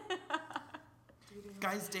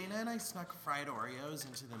 Guys, Dana and I snuck fried Oreos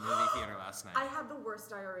into the movie theater last night. I had the worst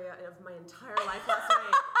diarrhea of my entire life last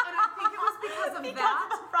night. And I think it was because of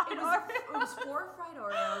that. It was 4 fried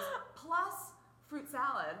Oreos plus fruit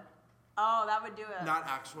salad. Oh, that would do it. Not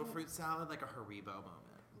actual fruit salad, like a Haribo moment.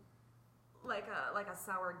 Like a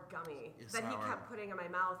sour gummy Yeah, that he sour. kept putting in my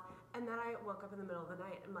mouth. And then I woke up in the middle of the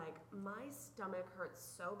night and like, my stomach hurts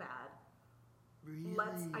so bad. Really?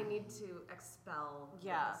 I need to expel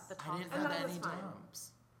Yeah, this. the I Tom. didn't And have then it any was fine.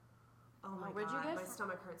 dumps. Oh my Where'd you God, get my from?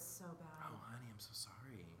 stomach hurts so bad. Oh, honey, I'm so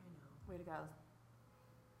sorry. I know. Way to go.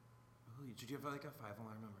 Ooh, did you have like a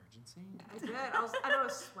 5-alarm emergency? I did. I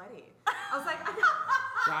was sweaty. I was like,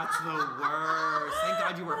 That's the worst. Thank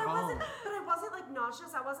God you were home. But I wasn't like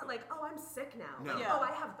nauseous. I wasn't like, oh, I'm sick now. No. Like, Yeah. oh,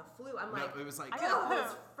 I have the flu. I'm like, No, it was like, I got oh,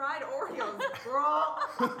 those fried Oreos, girl.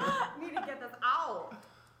 Need to get this out.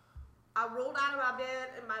 I rolled out of my bed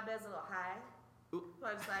and my bed's a little high. Ooh. So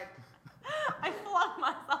I was like, I flung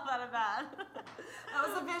myself out of bed. That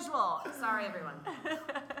was a visual. Sorry, everyone.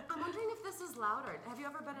 I'm wondering if this is louder. Have you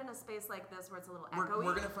ever been in a space like this where it's a little echoey?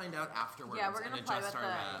 We're gonna find out afterwards. Yeah, we're gonna and play adjust with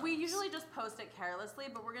our it. We usually just post it carelessly,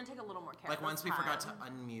 but we're gonna take a little more care. Like once we this forgot to time.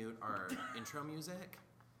 unmute our intro music.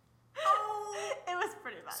 Oh, it was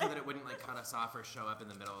pretty bad. So that it wouldn't like cut us off or show up in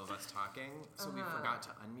the middle of us talking. So we forgot to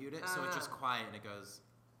unmute it. So it's just quiet and it goes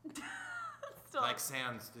Still. like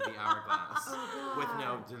sands through the hourglass with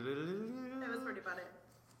no. It was pretty funny.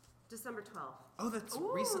 December 12th. Oh, that's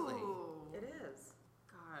recently. It is.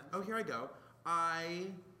 God. Oh, here I go. I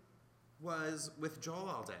was with Joel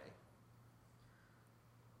all day.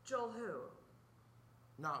 Joel who?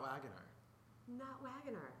 Not Wagoner. Not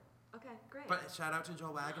Wagoner. Okay, great. But shout out to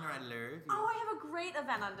Joel Wagoner. I love you. Oh, I have a great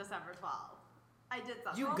event on December 12th. I did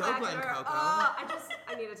something. You Joel go, Glenn Wagoner. Coco.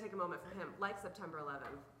 I need to take a moment for him. Like September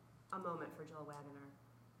 11th. A moment for Joel Wagoner.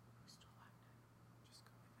 Who's Joel Wagner? Just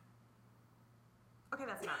go Okay,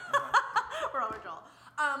 that's enough. We're over Joel.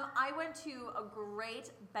 I went to a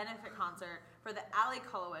great benefit concert for the Alley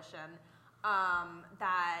Coalition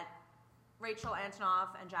that Rachel Antonoff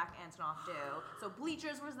and Jack Antonoff do. So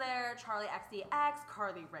Bleachers was there, Charlie XCX,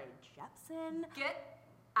 Carly Rae Jepsen. Get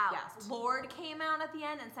out. Yes, Lord came out at the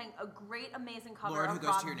end and sang a great, amazing cover Lord, of who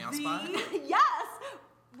goes to your nail spot? Yes,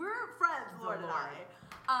 we're friends, The Lord and Lord.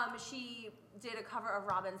 I. She did a cover of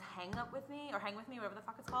Robin's "Hang Up with Me" or "Hang with Me," whatever the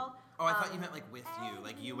fuck it's called. Oh, I thought you meant like with you.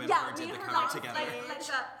 Like you and Yeah, her did me the and her cover got together. like- Like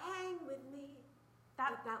the hang with me.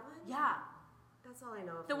 That Like that one? yeah, That's all I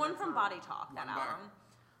know. the one from that song. Body Talk. That One bar. album.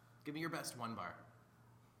 Give me your best one bar.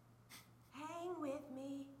 Hang with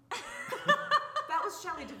me. That was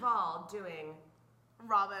Shelley Duvall doing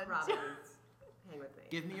Robin. Robin's Hang with me.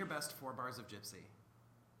 Give me your best 4 bars of Gypsy.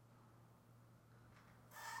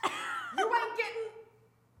 You ain't getting.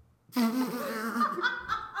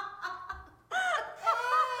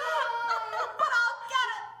 But I'll get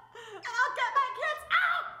it, and I'll get my kids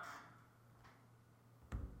out.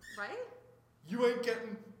 Right? You ain't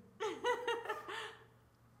getting.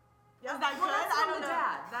 Is that Well, good? that's I from don't the know.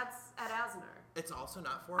 Dad. That's at Asner. It's also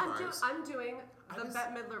not 4 bars. I'm doing I the was-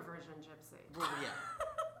 Bette Midler version Gypsy. Well, yeah.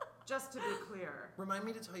 Just to be clear. Remind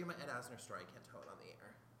me to tell you my Ed Asner story. I can't tell it on the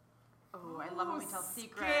air. Oh, I love when we tell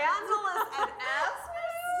secrets. Scandalous at Asner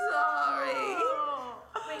story. Oh.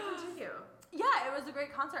 Wait, continue. Yeah, it was a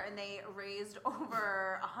great concert, and they raised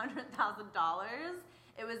over $100,000.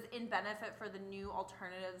 It was in benefit for the New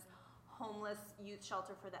Alternatives Homeless Youth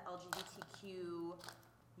Shelter for the LGBTQ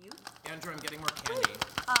youth. Andrew, I'm getting more candy.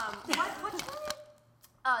 What charity?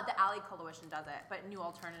 The Alley Coalition does it, but New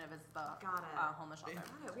Alternative is the Got it. homeless shelter.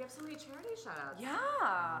 Got it. We have so many charity shout-outs.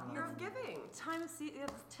 Yeah. Year of Giving. Time of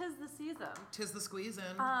tis the season. Tis the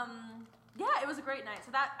squeezin'. Yeah, it was a great night.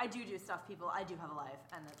 So that I do stuff, people. I do have a life,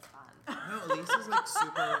 and it's fun. No, Elise is like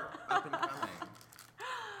super up and coming.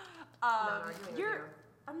 Not arguing with you're. you.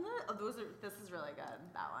 I'm not. Oh, this is really good.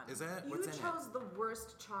 That one. Is it? You What's in chose it? the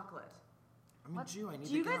worst chocolate. I'm a Jew. I need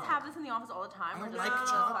Do you to guys go. have this in the office all the time? I or like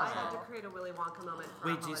just chocolate. I had to create a Willy Wonka moment for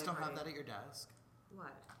Wait, a do you holiday still have party. that at your desk?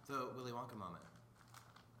 What? The Willy Wonka moment.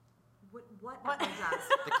 What What? at my desk?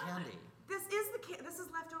 The candy. This is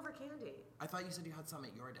leftover candy. I thought you said you had some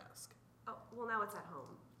at your desk. Oh, well now it's at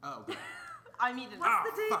home. Oh, okay. I need to know.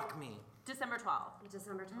 What's the date? Fuck me. December 12th.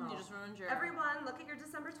 December 12th. You just ruined your. Everyone, look at your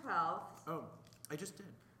December 12th. Oh, I just did.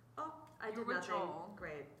 Oh, I You did were nothing. Joel.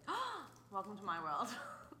 Great. Welcome to my world.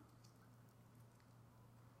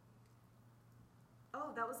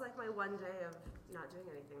 Oh, that was like my one day of not doing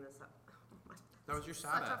anything this summer. That was your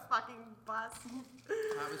Such a Sabbath. fucking bust.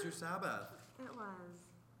 That was your Sabbath. It was.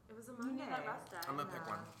 It was a You Monday. need that rest day. I'm gonna pick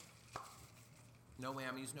Yeah. one. No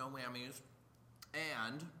whammies, no whammies.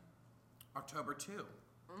 And October 2.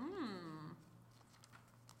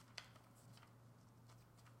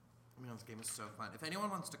 I mean, this game is so fun. If anyone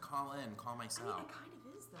wants to call in, call I mean, myself. it kind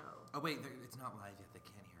of is though. Oh wait, it's not live yet. They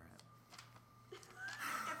can't hear it.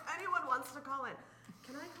 If anyone wants to call in,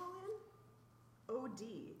 can I call in?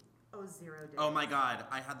 OD. Oh, 0 days. Oh my God,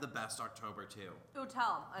 I had the best October 2. Ooh,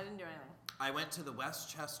 tell. I didn't do anything. I went to the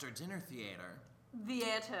Westchester Dinner Theater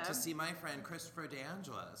Theater. to see my friend Christopher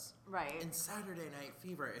DeAngelis Right. in Saturday Night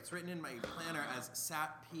Fever. It's written in my planner as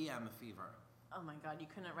Sat PM Fever. Oh my God, you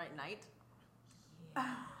couldn't write night?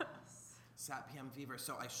 Yes. Sat PM Fever.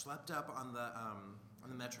 So I schlepped up on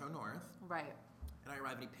the Metro North, Right. and I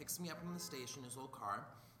arrive, and he picks me up from the station, his little car,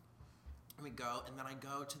 and we go, and then I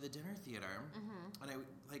go to the dinner theater, and I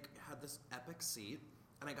like had this epic seat,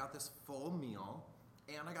 and I got this full meal,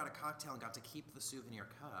 and I got a cocktail and got to keep the souvenir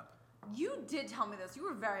cup. You did tell me this. You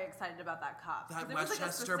were very excited about that cup. 'cause That it was like a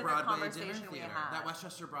Westchester specific Broadway Dinner conversation we Theater. had. That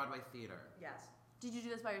Westchester Broadway Theater. Yes. Did you do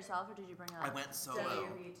this by yourself or did you bring a... I went solo.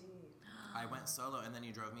 WBT. I went solo, and then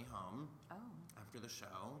you drove me home Oh. after the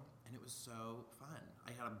show, and it was so fun.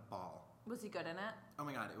 I had a ball. Was he good in it? Oh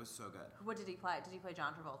my god, it was so good. What did he play? Did he play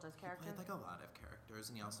John Travolta's He character? played like a lot of characters,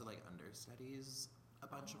 and he also like understudies a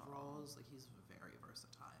bunch of roles. Like he's very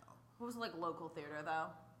versatile. What was it, like local theater though?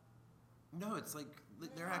 No, it's like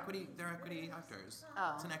they're equity actors.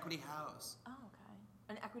 Oh. It's an equity house. Oh, okay.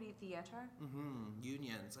 An equity theater? Mm-hmm.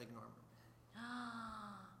 Unions, like Norma.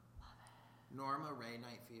 Norma Ray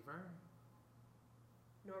Night Fever.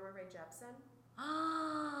 Norma Ray Jepsen.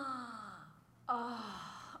 Oh.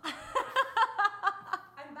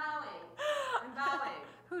 I'm bowing.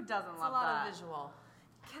 Who doesn't It's love a lot that? of visual.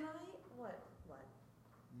 Can I? What?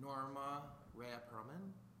 Norma Rhea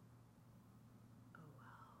Perlman. Oh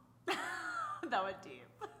wow. That went deep.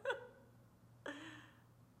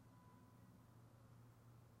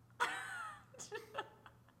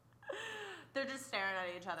 They're just staring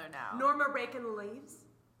at each other now. Norma Rakin Leaves.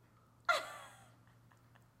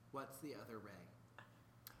 What's the other Ray?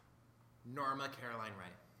 Norma Caroline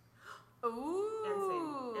Ray.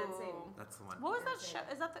 Ooh. Insane. That's the one. What was that Insane.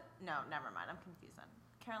 show? Is that the... No, never mind. I'm confusing.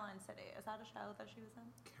 Caroline City. Is that a show that she was in?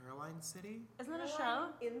 Caroline City? Isn't that a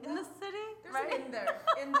show? Caroline In the city? There's right? an in there.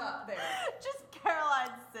 In the there. Just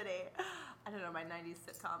Caroline City. I don't know my 90s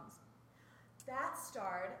sitcoms. That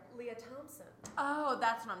starred Leah Thompson. Oh,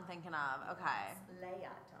 that's what I'm thinking of. Okay.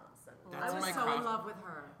 Leah Thompson. That's I was my so in cross- love with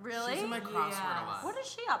her. Really? She's in my crossword a Yes. lot. What is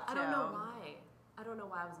she up to? I don't know why. I don't know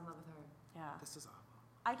why I was in love with her. Yeah. This is awful.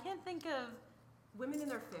 I can't think of... Women in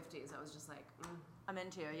their 50s, I was just like, I'm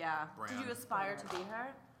into, yeah. Did you Brand. aspire to be her?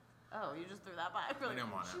 Oh, you just threw that by. I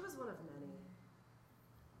didn't want she it. was one of many.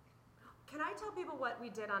 Can I tell people what we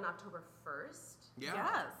did on October 1st? Yeah.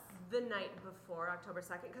 Yes. The night before October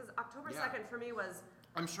 2nd? Because October Yeah. 2nd for me was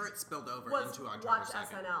I'm sure it spilled over watch into October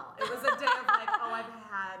 2nd. SNL. It was a day of like, oh, I've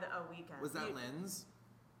had a weekend. Was that Lynn's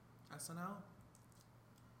SNL?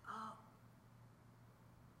 Oh,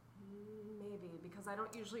 maybe, because I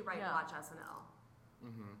don't usually write Yeah. watch SNL.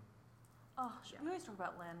 Mm-hmm. Oh, Yeah. we always talk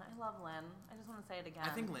about Lynn. I love Lynn. I just want to say it again. I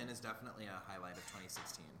think Lynn is definitely a highlight of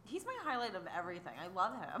 2016. He's my highlight of everything. I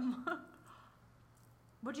love him.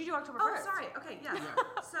 What'd you do October Oh, 1st? sorry. Okay, yeah.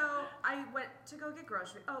 Yeah. So I went to go get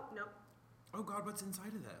groceries. Oh, no. Oh God, what's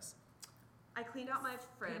inside of this? I cleaned out my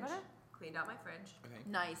fridge. Peanut butter? Cleaned out my fridge. Okay.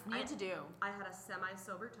 Nice. Need to do. I had a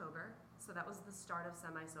semi-sober-tober, so that was the start of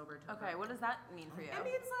semi-sober-tober. Okay, what does that mean for you? It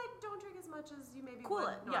means like don't drink as much as you maybe Cool would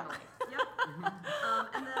it, yeah. normally. Yep.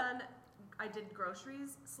 And then I did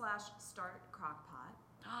groceries / start crock pot.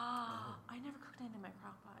 I never cooked anything in my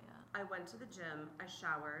crock pot yet. I went to the gym. I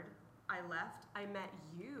showered. I left. I met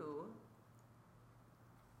you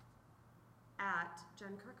at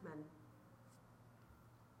Jen Kirkman.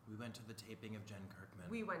 We went to the taping of Jen Kirkman.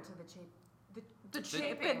 We went to the The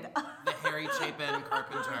Chapin. The Harry Chapin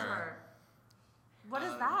Carpenter. Carpenter. What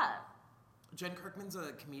is that? Jen Kirkman's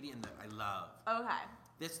a comedian that I love.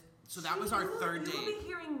 Okay. So that was our third You will date. be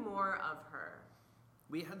hearing more of her.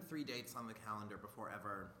 We had 3 dates on the calendar before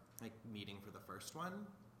ever meeting for the first one.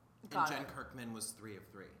 Got and Jen it. Kirkman was 3 of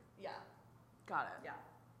 3. Yeah. Got it. Yeah.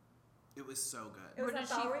 It was so It good. was Where at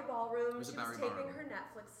did she- Bowery Ballroom. It was She at was Bowery taping Ballroom.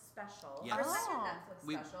 her Netflix special. Yes. Her second Oh.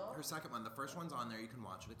 Netflix special. Her second one, the first one's on there. You can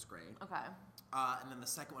watch it. It's great. Okay. And then the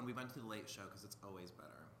second one, we went to the late show because it's always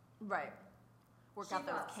better. Right. Work She out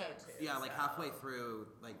those thought so, kinks. too. Yeah, like So- halfway through,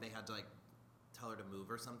 they had to tell her to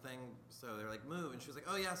move or something. So they were like, move, and she was like,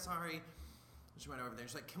 oh yeah, sorry. And she went over there.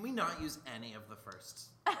 She's like, can we not use any of the first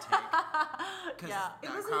take? Because Yeah. It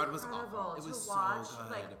that was crowd was incredible awful. It to was watch so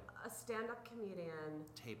good. like a stand-up comedian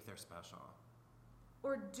Tape their special.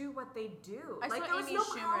 or do what they do. I like saw there was Amy no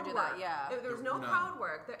Schumer crowd do work. that, yeah. There was no No. crowd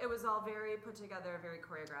work. It was all very put together, very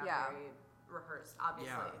choreographed, Yeah. very rehearsed,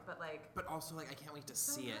 obviously. Yeah. But like, But also, I can't wait to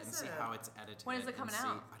So see it and see impressive. how it's edited. When is it and coming see-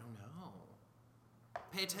 out? I don't know.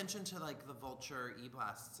 Pay attention to the Vulture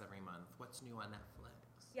e-blasts every month. What's new on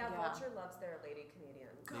Netflix? yeah, Yeah. Vulture loves their lady comedian.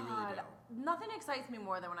 They really God, do. nothing excites me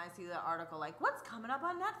more than when I see the article what's coming up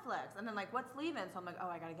on Netflix, and then what's leaving. So I'm like, oh,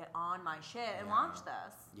 I gotta get on my shit and Yeah. watch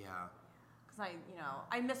this. Yeah. Cause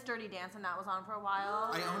I missed Dirty Dancing. That was on for a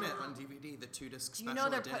while. I own it on DVD, the 2-disc Do special you know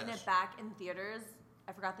they're edition. putting it back in theaters?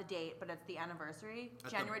 I forgot the date, but it's the anniversary,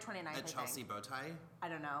 January 29th. At Chelsea Bowtie. I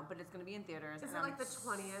don't know, but it's gonna be in theaters. Is and it I'm like the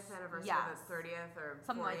 20th anniversary, Yes. the 30th, or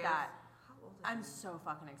Something like 40th? that. How old is I'm he? so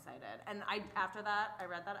fucking excited. And after that, I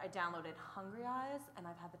read that, I downloaded Hungry Eyes, and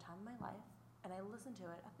I've had the time of my life. And I listen to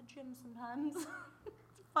it at the gym sometimes.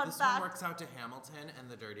 Fun This fact. one works out to Hamilton and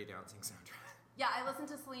the Dirty Dancing soundtrack. Yeah, I listened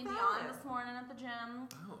to Celine Dion Valid. this morning at the gym.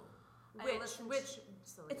 Oh. Which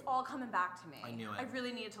silly It's all coming back to me. I knew it. I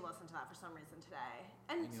really needed to listen to that for some reason today.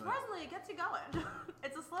 And knew it. surprisingly, it gets you going.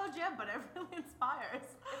 It's a slow jam, but it really inspires.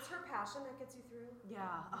 It's her passion that gets you through. Yeah.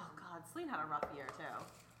 Oh God, Celine had a rough year too.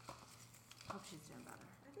 Hope she's doing better.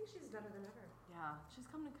 I think she's better than ever. Yeah, she's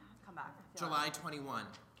coming to come back. I feel July like. 21.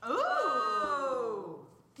 Oh!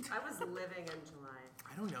 I was living in July.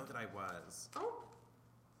 I don't know that I was. Oh.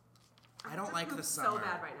 I don't have to like poop the summer. so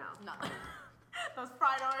bad right now. No. Those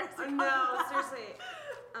fried Oreos. are No, coming back. seriously.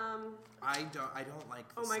 I don't like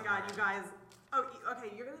the Oh my summer. God, you guys. Oh,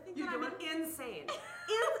 okay, you're gonna think You that I'm doing insane.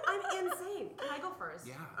 I'm insane. Can I go first?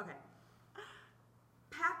 Yeah. Okay.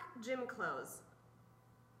 Pack gym clothes.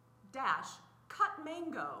 Dash. Cut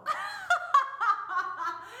mango.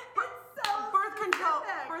 It's so Birth control.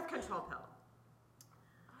 specific. Birth control pill.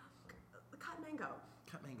 Cut mango.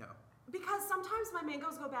 Cut mango. Because sometimes my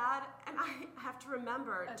mangoes go bad, and I have to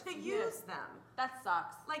remember to use them. That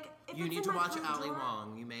sucks. Like if You it's need in to my watch front Ali drawer-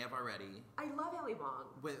 Wong. You may have already. I love Ali Wong.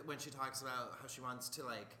 When she talks about how she wants to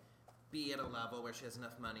like be at a level where she has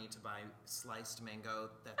enough money to buy sliced mango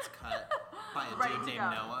that's cut by a Ready dude to named go.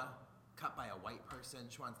 Noah, cut by a white person.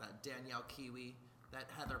 She wants that Danielle kiwi, that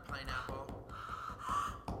Heather pineapple,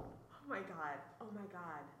 Oh my God. Oh my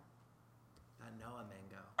God. that Noah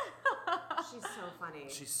mango. She's so funny.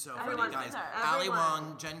 She's so Everyone- funny, guys. Everyone. Ali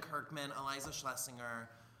Wong, Jen Kirkman, Eliza Schlesinger,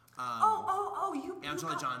 You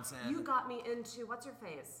Angela got- Johnson. You got me into what's her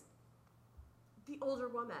face? The older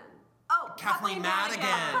woman. Oh, Kathleen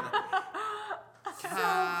Madigan. So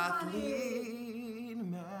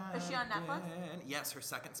Kathleen Madigan. Is she on Netflix? Yes, her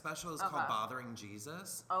second special is Okay. called Bothering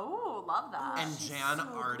Jesus. Oh, love that. And she's Jan so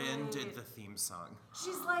Arden great. did the theme song.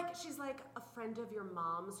 She's like a friend of your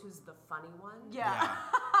mom's who's the funny one. yeah.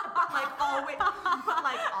 But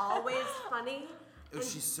like always funny. Oh, And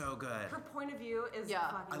she's so good. her point of view is Yeah.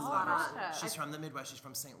 I fucking love spot her. on. She's from the Midwest. She's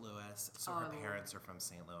from St. Louis. So Oh, her I love parents are from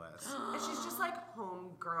St. Louis. And she's just like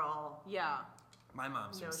home girl. Yeah. My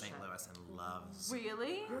mom's No from St. shit. Louis and loves.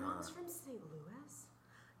 Really? Your mom's from St. Louis?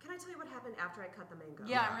 Can I tell you what happened after I cut the mango?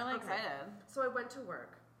 Yeah, I'm really Okay. excited. So I went to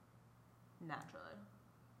work. Naturally.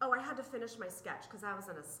 Oh, I had to finish my sketch because I was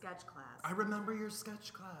in a sketch class. I remember your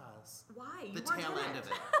sketch class. Why? You The weren't tail in end of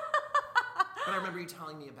it. But I remember you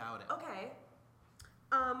telling me about it. Okay.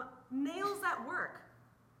 Nails at work.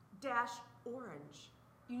 Dash orange.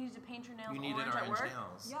 You need to paint your nails You needed orange at orange work?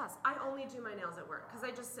 nails. Yes, I only do my nails at work because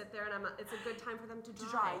I just sit there and it's a good time for them to To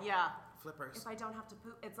dry. dry, yeah. Flippers. If I don't have to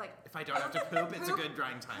poop, it's like If I don't have to poop, it's a good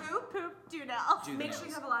drying time. poop. Poop, do nails. Do the Make sure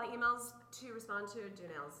you nails. have a lot of emails to respond to. Do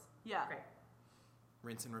nails. Yeah. Great.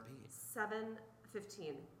 Rinse and repeat.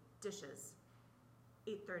 7:15 dishes.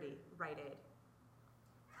 8:30 Rite Aid.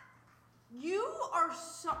 You are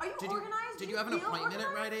so. Are you organized? Did Do you have an feel appointment at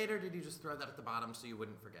organized? Rite Aid, or did you just throw that at the bottom so you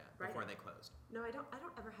wouldn't forget Rite before Aid. they closed? No, I don't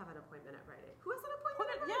ever have an appointment at Rite Aid. Who has an appointment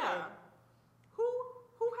at Rite Yeah. Aid?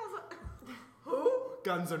 Who has a who?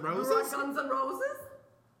 Guns N' Guns N' Roses?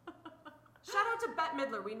 Shout out to Bette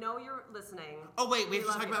Midler. We know you're listening. Oh wait, we have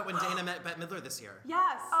to love talk you. about when Dana met Bette Midler this year.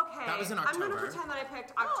 Yes. Okay. That was in I'm October. gonna pretend that I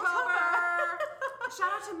picked Oh, October. Shout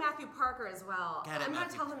out to Matthew Parker as well. Get it, I'm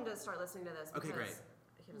Matthew. gonna tell him to start listening to this. Okay, because great.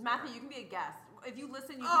 he doesn't Matthew, know. you can be a guest. If you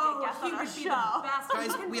listen, you can Oh, be a guest he on our would be show. the best. Guys,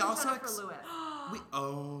 He can we be also Jennifer ex- Lewis.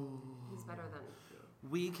 He's better than me.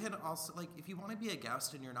 We can also like if you want to be a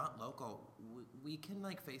guest and you're not local, we can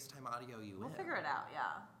like FaceTime audio you We'll in. figure it out. Yeah.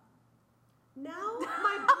 Now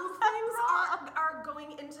my booth things are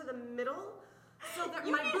going into the middle, so that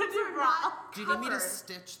You my need to boobs do are bra. not Do you need me to covered.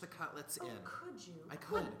 stitch the cutlets Oh, in? could you? I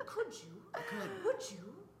could. Could you? I could. Would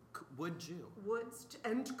you? Would you? Wouldst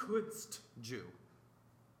and couldst. Jew.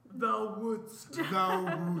 Thou wouldst. Thou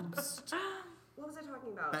wouldst. What was I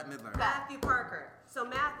talking about? Bette Midler. Matthew Parker. So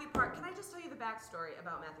Matthew Parker. Can I just tell you the backstory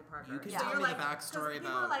about Matthew Parker? You can So tell you're me the like, backstory 'cause people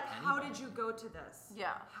about are like, how anybody. did you go to this?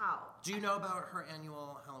 Yeah. How? Do you know about her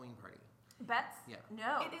annual Halloween party? Bets? Yeah.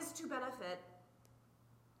 No. It is to benefit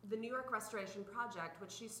the New York Restoration Project,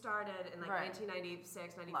 which she started in like Right.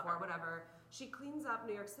 1996, Love 94, her. whatever. She cleans up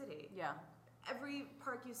New York City. Yeah. Every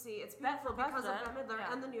park you see, it's Bette beautiful for because of president, Bette Midler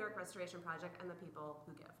yeah. and the New York Restoration Project and the people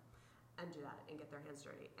who give and do that and get their hands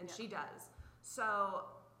dirty. And Yeah. she does. So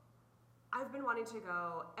I've been wanting to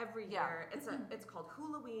go every Yeah. year. It's called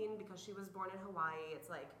Halloween because she was born in Hawaii. It's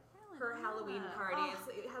like Really? her Halloween Yeah. party. Oh.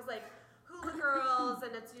 It has like hula girls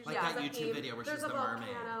and it's usually Like has that a YouTube theme. video where There's she's a the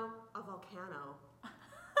mermaid. volcano. A volcano.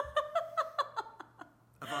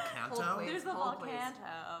 A volcanto? Hold, please. There's the Hold, please.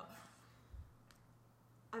 volcanto.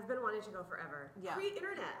 I've been wanting to go forever. Yeah.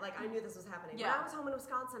 Pre-internet, like I knew this was happening. Yeah. When I was home in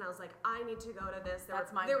Wisconsin, I was like, I need to go to this.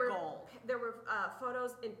 That's my goal. There were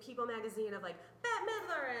photos in People magazine of like Bette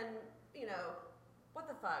Midler and what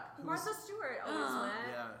the fuck? Martha Stewart always went.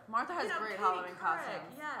 Yeah. Martha has great Katie Halloween Couric,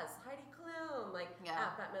 costumes. yes, Heidi Klum, like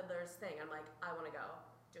at Bette Midler's thing. I'm like, I want to go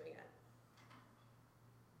doing it.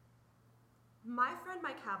 My friend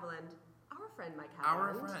Mike Haviland, our friend Mike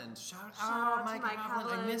Haviland. Our friend. Shout out out to Mike Mike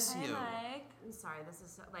Haviland. I miss Hey, you. Mike. I'm sorry, this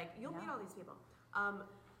is so, like, you'll meet all these people.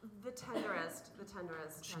 The tenderest.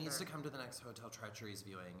 She needs to come to the next Hotel Treacheries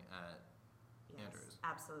viewing at Andrews.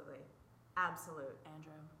 Absolutely. Absolute.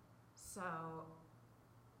 Andrew. So,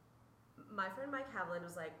 my friend Mike Haviland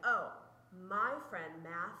was like, oh, my friend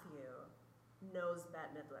Matthew knows Bette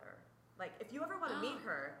Midler. Like, if you ever want to meet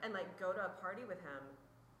her and, like, go to a party with him,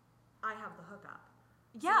 I have the hookup.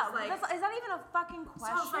 Yeah, So like, is that even a fucking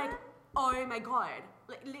question? So I was like, oh my god.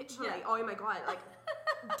 Like, literally, oh my god. Like,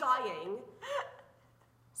 dying.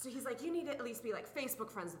 So he's like, you need to at least be, like, Facebook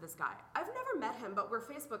friends with this guy. I've never met him, but we're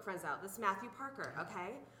Facebook friends now. This Matthew Parker,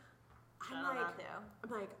 okay? I'm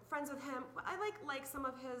like, friends with him. I like some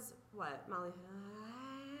of his, what, Molly?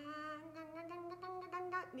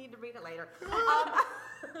 Need to read it later.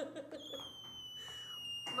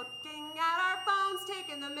 Looking at our phones,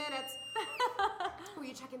 taking the minutes. Were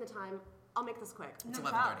you checking the time? I'll make this quick. It's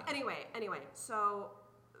 11:30. Anyway, so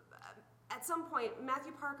at some point,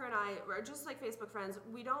 Matthew Parker and I were just like Facebook friends.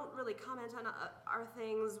 We don't really comment on our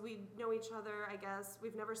things. We know each other, I guess.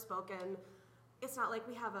 We've never spoken. It's not like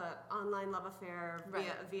we have an online love affair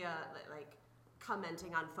via like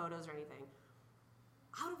commenting on photos or anything.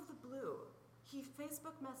 Out of the blue, he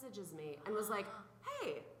Facebook messages me and was like,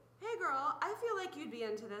 hey girl, I feel like you'd be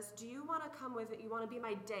into this. Do you want to come with it? You want to be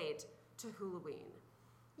my date to Halloween?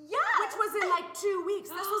 Yes! Which was in like 2 weeks.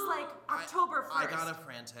 This was like October 1st. I got a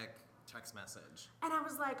frantic text message. And I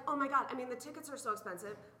was like, oh my god, I mean, the tickets are so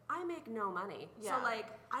expensive. I make no money. Yeah. So like,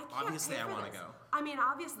 I can't Obviously, pay I for want to this. go. I mean,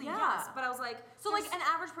 obviously, yes. But I was like, so like an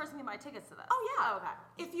average person can buy tickets to this? oh yeah. Oh, okay.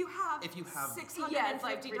 If you have $650 it's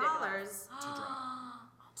like ridiculous. To drop.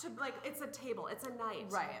 to like, it's a table, it's a night.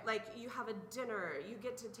 Right. Like, you have a dinner, you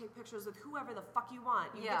get to take pictures with whoever the fuck you want.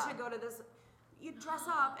 You get to go to this, you dress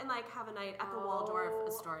up and like have a night at the Waldorf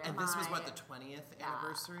Astoria. And this was what, the 20th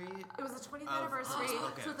anniversary? It was the 20th of anniversary.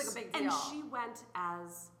 Hocus So it's like a big deal. And she went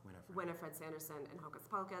as Winifred Sanderson in Hocus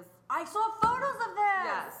Pocus. I saw photos of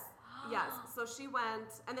this! Yes. So she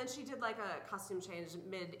went, and then she did like a costume change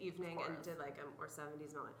mid-evening and did like a more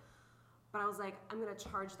 70s moment. But I was like, I'm gonna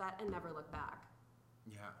charge that and never look back.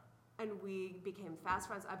 Yeah. And we became fast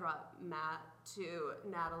friends. I brought Matt to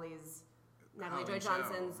Natalie Joy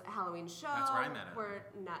Johnson's Halloween show. That's where I met him. Where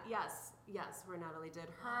where Natalie did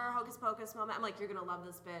her Hocus Pocus moment. I'm like, you're gonna love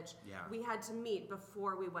this bitch. Yeah. We had to meet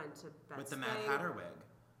before we went to Bette's With the Mad thing. Hatter wig.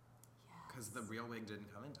 Because the real wig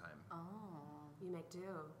didn't come in time. Oh. You make do.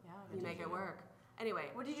 Yeah. You make it work. Anyway,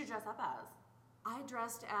 What did you dress up as? I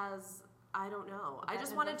dressed as, I don't know. I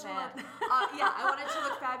just Bette wanted to Midler look, I wanted to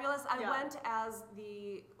look fabulous. I Yeah. went as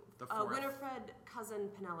the fourth. Winifred cousin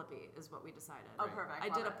Penelope is what we decided. Oh, perfect. I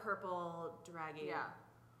Love did a it. purple draggy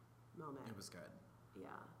moment. It was good. Yeah.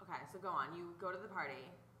 Okay, so go on. You go to the party.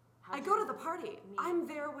 I go to the party. I'm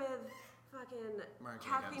there with fucking Mark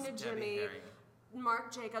Kathy Jacobs, Najimy, Debbie Harry.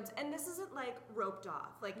 Mark Jacobs, and this isn't like roped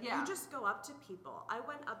off. Like you just go up to people. I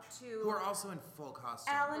went up to Who are also in full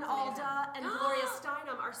costume. Alan Alda and Gloria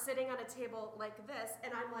Steinem are sitting on a table like this,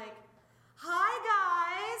 and I'm like, hi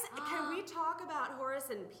guys, can we talk about Horace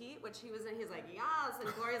and Pete, which he was in, he's like, yes,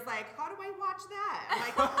 and Gloria's like, how do I watch that? I'm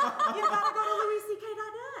like, you gotta go to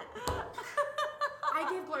louisck.net.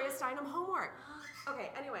 I gave Gloria Steinem homework.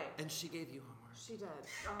 Okay, anyway. And she gave you homework. She did.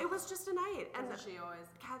 It was just a night. And she always.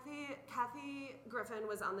 Kathy Griffin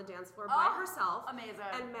was on the dance floor by herself. Amazing.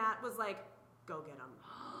 And Matt was like, go get him.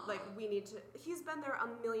 Like, we need to, he's been there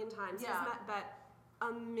a million times. Yeah. He's met Bette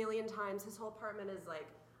a million times. His whole apartment is like,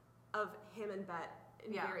 of him and Bette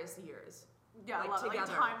in various years. Yeah, like, I love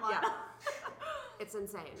together. it. Like timeline. Yeah. It's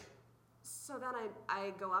insane. So then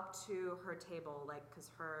I go up to her table, like, because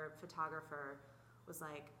her photographer was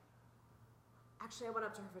like, actually, I went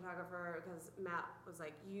up to her photographer because Matt was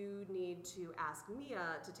like, you need to ask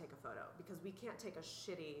Mia to take a photo because we can't take a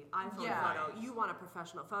shitty iPhone photo. You want a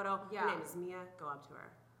professional photo. Yeah. Her name is Mia. Go up to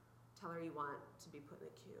her. Tell her you want to be put in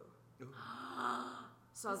the queue.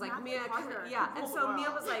 So I was like, Mia, and so Mia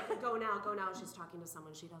was like, go now. She's talking to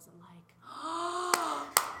someone she doesn't like.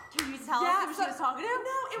 Can you tell us who she was talking to?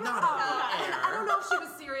 No, it was. I don't know if she was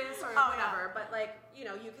serious or whatever, but like,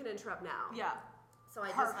 you can interrupt now. Yeah. So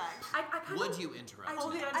I Perfect. just, I kind Would of, you interrupt? I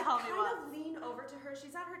kind of lean over to her.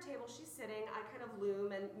 She's at her table. She's sitting. I kind of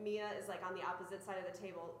loom, and Mia is like on the opposite side of the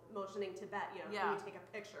table, motioning to Bette. Can you take a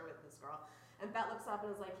picture with this girl? And Bette looks up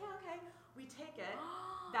and is like, yeah, okay. We take it.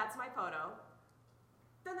 That's my photo.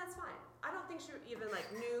 then that's fine. I don't think she even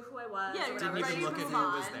knew who I was. Yeah, or you whatever. Didn't even look at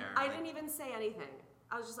who was there. I didn't even say anything.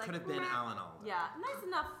 I was just like, could have been meh. Alan Alda. Yeah, nice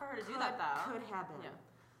enough for her to do that though. Could have been. Yeah.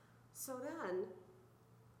 So then,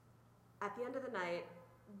 at the end of the night,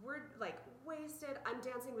 we're wasted. I'm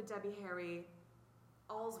dancing with Debbie Harry.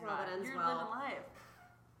 All's well that ends You're well. living life.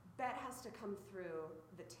 Bet has to come through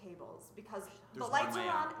the tables because There's the lights one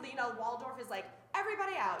are way on. Waldorf is like,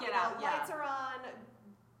 everybody out. Get out, yeah. Lights are on.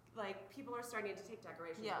 People are starting to take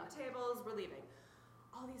decorations from the tables. We're leaving.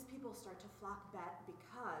 All these people start to flock Bet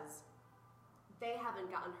because they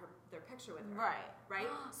haven't gotten their picture with her. Right?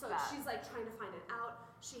 So she's trying to find it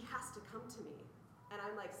out. She has to come to me. And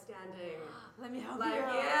I'm standing. Let me help Like,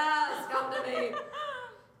 you. yes, come to me.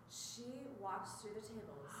 She walks through the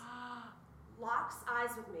tables, locks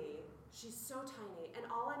eyes with me. She's so tiny, and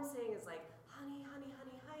all I'm saying is honey, honey,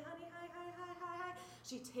 honey, hi, honey, hi, hi, hi, hi, hi.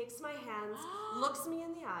 She takes my hands, looks me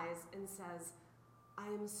in the eyes, and says, I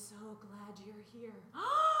am so glad you're here.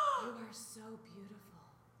 You are so beautiful.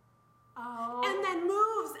 Oh. And then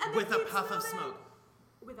moves, and then With a keeps puff of moving. smoke.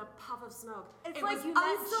 With a puff of smoke. It's it like was you met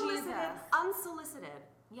unsolicited. Jesus. Unsolicited.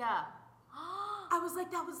 Yeah. I was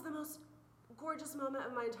like, that was the most gorgeous moment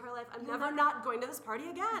of my entire life. I'm You'll never not going to this party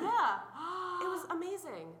again. Yeah. It was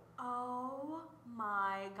amazing. Oh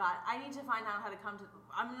my god. I need to find out how to come to.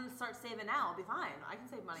 I'm gonna start saving now. I'll be fine. I can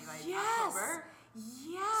save money by October.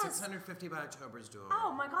 Yes. $650 by October's doable.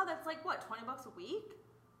 Oh my god, that's like what, $20 a week?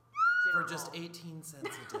 For Doable. just 18 cents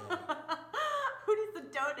a day. Who needs to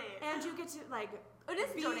donate? And you get to It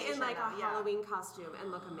is be donation in a though, yeah. Halloween costume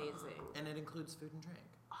and look amazing. And it includes food and drink.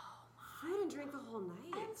 Food and drink the whole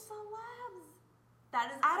night. And celebs.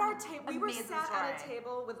 That is At our an table, we were amazing sat at a story.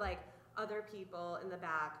 table with other people in the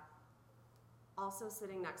back. Also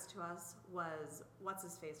sitting next to us was what's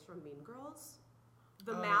his face from Mean Girls,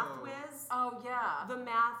 the math whiz, Oh yeah. the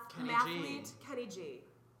math Kenny G. mathlete Kenny G.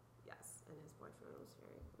 Yes, and his boyfriend was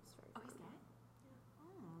very Oh, he's fun.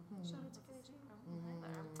 gay? Shout out to Kenny G.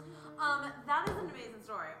 That is an amazing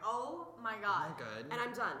story. Oh my god. Good. And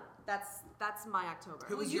I'm done. That's my October.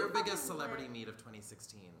 Who was you your biggest fucking celebrity went- meet of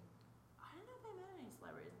 2016? I don't know if I met any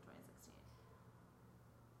celebrities in 2016.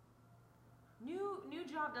 New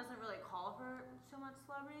job doesn't really call for so much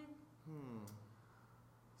celebrity.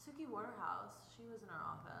 Suki Waterhouse, she was in our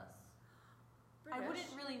office. I wouldn't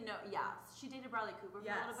really know. Yes, she dated Bradley Cooper for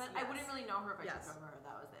a little bit. I wouldn't really know her if I tripped over her.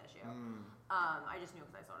 That was the issue. I just knew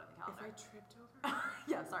because I saw it in the If calendar. I tripped over,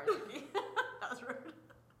 Yeah, sorry, Suki. That was rude.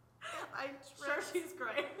 I Sure, tripped. she's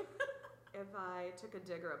great. If I took a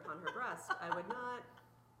digger upon her breast, I would not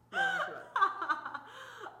know who she was.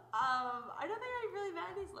 I don't think I really met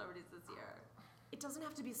any celebrities this year. It doesn't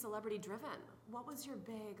have to be celebrity driven. What was your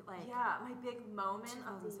big Yeah, my big moment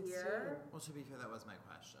of the 2016? year. Well, to be fair, that was my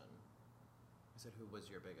question. I said, who was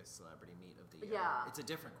your biggest celebrity meet of the year? Yeah. It's a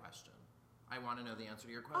different question. I want to know the answer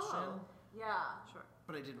to your question, Yeah. Sure.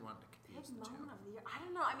 but I didn't want to Big confuse the two. moment of the year. I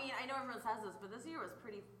don't know. I mean, I know everyone says this, but this year was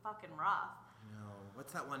pretty fucking rough. No.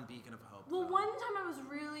 What's that one beacon of hope? Well, though? one time I was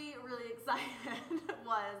really, really excited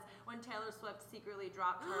was when Taylor Swift secretly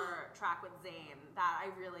dropped her track with Zayn. That I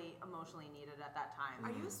really emotionally needed at that time.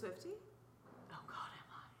 Are you a Swiftie? Oh God, am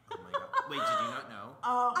I? Oh my god. Wait, did you not know?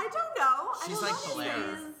 Oh, I don't know. She's I don't like know Blair.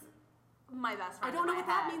 these she's my best I friend. don't know in what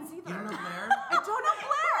my that head. means either. You don't know Blair? I don't know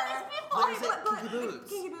Blair. Blair's at Kinky Boots.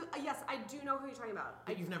 Kinky Boots. Yes, I do know who you're talking about.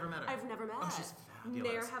 But you've never met her? I've never met. Oh, she's Ne'er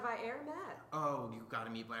fabulous. have I e'er met. Oh, you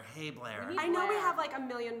gotta meet Blair. Hey, Blair. We need- I know we Blair. have a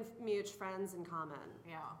million mutual friends in common.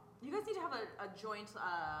 Yeah. You guys need to have a joint.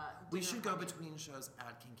 We dinner should go party. between shows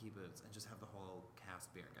at Kinky Boots and just have the whole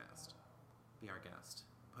cast be our guest. Be our guest.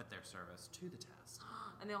 Put their service to the test.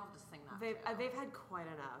 And they'll have to sing that. They've had quite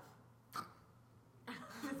enough.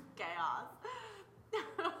 This chaos.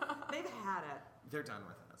 They've had it. They're done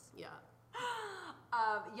with us. Yeah.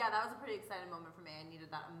 Yeah, that was a pretty exciting moment for me. I needed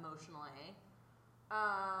that emotionally.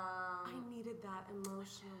 I needed that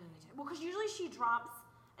emotionally. Well, because usually she drops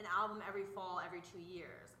an album every fall, every 2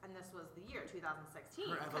 years, and this was the year 2016.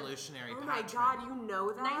 Her 'cause evolutionary Oh my pattern. God, you know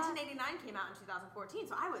that? 1989 came out in 2014,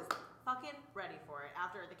 so I was fucking ready for it.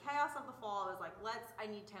 After the chaos of the fall, I was like, I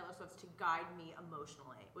need Taylor Swift to guide me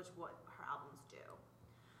emotionally, which what her albums do.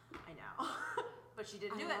 I know. But she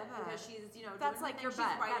didn't I do it love it. because she's, That's doing like her your thing.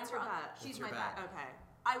 She's bet. writing That's your for- bet. She's That's your my bet. bet. Okay.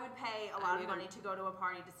 I would pay a lot of need her- money to go to a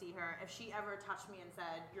party to see her. If she ever touched me and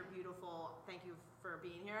said, "You're beautiful, thank you for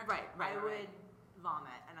being here," Right, I right. would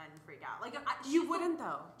vomit and I'd freak out. Like You wouldn't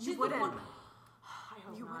though. She's You the wouldn't. one- I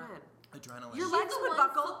hope You not. wouldn't. Adrenaline. Your She's legs the would one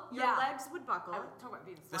buckle. so- Your yeah. legs would buckle. I would talk about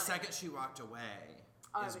being The sweaty. second she walked away,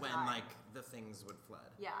 Oh, I is would when die. like the things would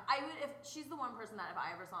flood. Yeah, I would. If she's the one person that if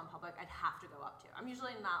I ever saw in public, I'd have to go up to. I'm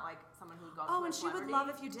usually not like someone who would go up to. Oh, and she would love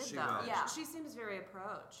if you did She though. would. Yeah. She seems very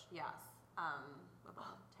approached. Yes.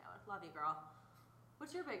 Taylor, love you, girl.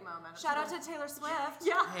 What's your big moment? Shout out to Taylor Swift.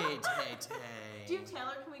 Yeah. Hey, Tay. Do you have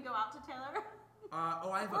Taylor? Can we go out to Taylor?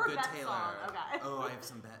 I have Or a good Bette Taylor. song, okay. Oh, I have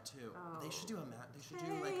some Bet too. Oh. They should do They should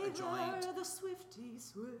do like a joint. Taylor the Swifty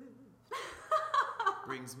Swift.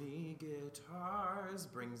 Brings me guitars,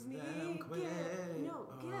 brings Me them quick. No,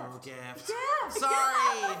 oh, gift. gift. Gift.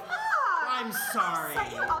 Sorry. I'm sorry.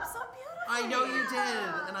 Set you up so beautifully. I know you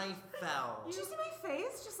did, and I fell. Did you see my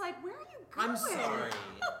face? Just like, where are you going? I'm sorry.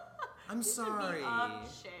 I'm You should sorry. be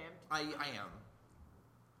ashamed. I am.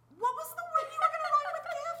 What was the word you were gonna rhyme with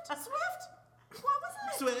gift? Swift? What was it?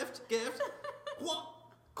 Swift, gift.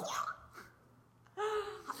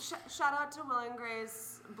 Shout out to Will and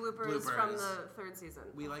Grace bloopers from the 3rd season.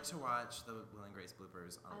 We like to watch the Will and Grace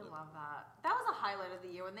bloopers on I loop. love that. That was a highlight of the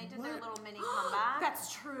year when they did their What? little mini comeback.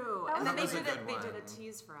 That's true. That And then they was a did good They did a one.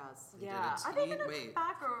 tease for us. They did Yeah. a Are they tea- gonna wait. come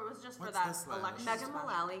back, or it was just for What's that this list? election? Megan special?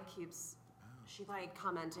 Mullally keeps she like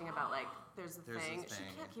commenting about like there's a There's thing. this She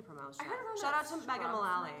thing. can't keep her mouth I shut. heard everyone Shout got out to scrubs Megan and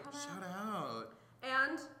Mullally that kinda- Shout out.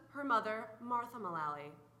 and her mother Martha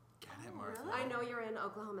Mullally. Get it, Oh, Martha. really? I know you're in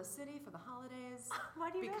Oklahoma City for the holidays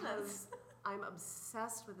Why do you know because this? I'm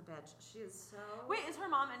obsessed with the bitch. She is so. Wait, is her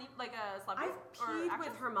mom any like a celebrity? I've or peed actress?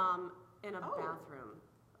 with her mom in a Oh. bathroom.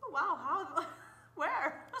 Oh wow, how?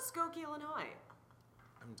 Where? Skokie, Illinois.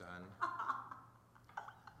 I'm done.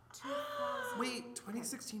 2000. Wait,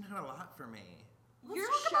 2016 had a lot for me. Let's Your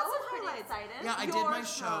talk show about is some pretty highlights. excited. Yeah, I did Your my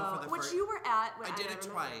show for the which first. you were at. I did it never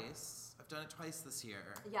know. twice. I've done it twice this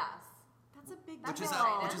year. Yes. That's a big That's Which is deal.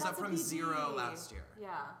 exciting. which is That's up a from BD. 0 last year.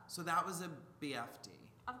 Yeah. So that was a BFD.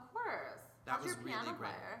 Of course. That How's was your really piano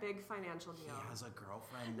great. player? Big financial He deal. has a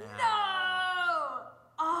girlfriend now. No!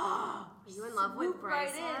 Oh, Are you in love with swooped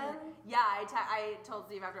right Bryson? in. Yeah, I told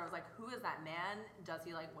Steve after, I was like, who is that man? Does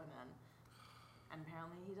he like women? And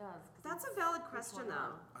apparently he does. 'cause That's a it's- valid it's question, one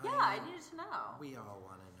of though. them. Yeah, I needed to know. We all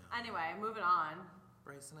want to know. Anyway, moving on.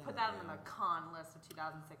 Bryson, I Put love that on you. the con list of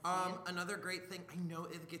 2016. Another great thing. I know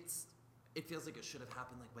it feels like it should have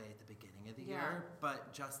happened like way at the beginning of the Yeah. year,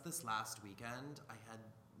 but just this last weekend, I had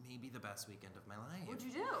maybe the best weekend of my life. What'd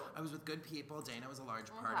you do? I was with good people. Dana was a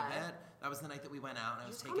large part of Okay. it. That was the night that we went out and I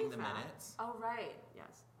was Just call taking me the fat. minutes. Oh, right.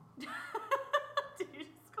 Yes. Did you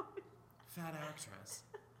just go? Fat actress.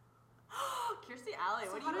 Kirstie Alley,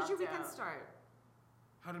 So what how are you did your up to? weekend start?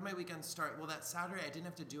 How did my weekend start? Well, that Saturday I didn't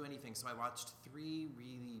have to do anything, so I watched 3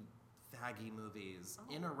 really faggy movies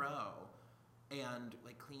in a row, and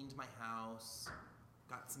like cleaned my house,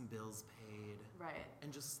 got some bills paid, Right.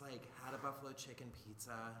 and just like had a buffalo chicken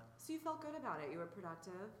pizza. So you felt good about it. You were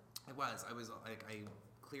productive. I was like I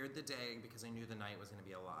cleared the day because I knew the night was going to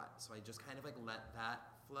be a lot, so I just kind of like let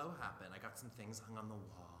that flow happen. I got some things hung on the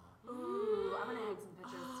wall. Ooh, I'm gonna hang some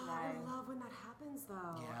pictures Oh, today. I love when that happens, though.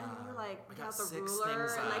 And Yeah. then you like I get got out the 6 ruler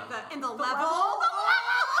things and like up. the level. level?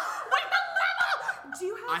 Wait, the level. Do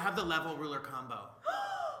you have? I have the level ruler combo.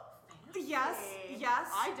 Yes. Fancy. Yes.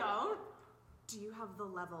 I don't. Do you have the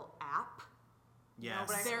level app? Yes. No,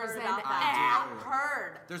 but I've There's heard an about I that. do. I've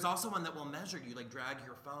heard. There's also one that will measure. You like drag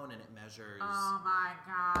your phone and it measures. my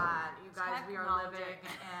God, you guys, we are Technology. living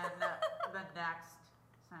in the next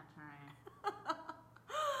century.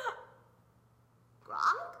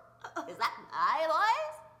 Gronk? Is that my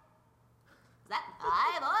voice? Is that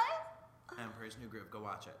my voice? Emperor's New Groove. Go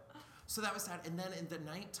watch it. So that was sad. And then in the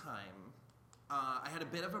nighttime, I had a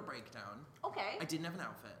bit of a breakdown. Okay. I didn't have an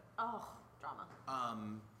outfit. Oh, drama.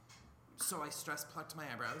 So I stress plucked my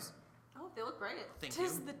eyebrows. Oh, they look great. Thank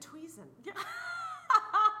Tis you. the tweezin.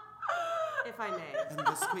 If I may. And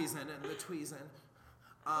the squeezin' and the tweezin'.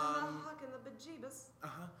 And the huck and the bejeebus.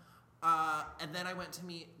 And then I went to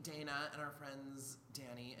meet Dana and our friends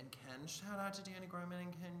Danny and Ken. Shout out to Danny Gorman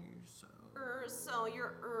and Ken. You're so.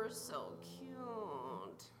 You're so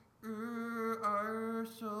cute. Are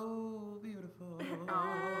so beautiful.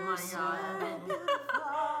 Oh my God.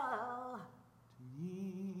 Beautiful. To me.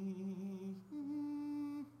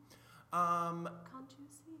 Can't you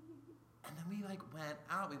see? And then we like went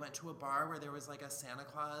out. We went to a bar where there was like a Santa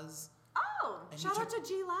Claus. Oh. And he Shout out took to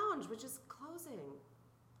G Lounge, which is closing.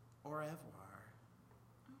 Au revoir.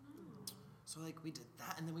 So like we did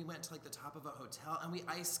that, and then we went to like the top of a hotel, and we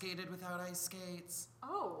ice skated without ice skates.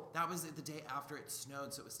 Oh. That was the day after it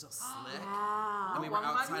snowed, so it was still slick. Yeah. And we were Well,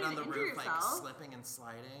 I'm glad outside you on the didn't roof, injure like yourself. slipping and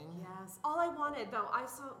sliding. Yes. All I wanted, though, I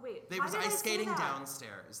saw. Wait. There why was did I ice say skating that?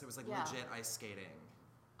 downstairs. There was like Yeah. legit ice skating.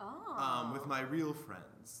 Oh. With my real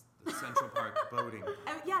friends. the Central Park boating.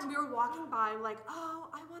 And we were walking by, like, oh,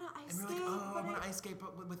 I want to ice And skate. we were like, oh, I want to ice skate,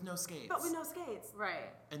 but with no skates. But with no skates. Right.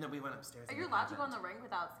 And then we went upstairs. Are and you it allowed to go on happened. the rink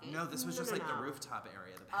without skates? No, this was No, just no, like no. the rooftop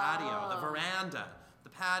area, the patio, the veranda, the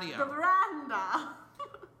patio. The veranda.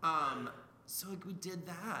 So like we did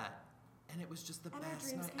that, and it was just the And our best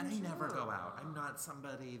dreams night. came And I never true. go out. I'm not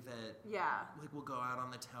somebody that Yeah. like will go out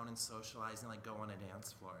on the town and socialize and like go on a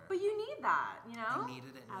dance floor. But you need that, you know? I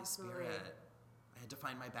needed it in Absolutely. my spirit. I had to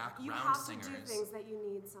find my background You have singers. to do things that you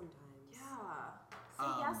need sometimes. Yeah. Say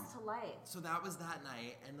yes to life. So that was that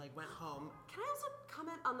night, and like went home. Can I also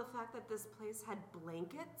comment on the fact that this place had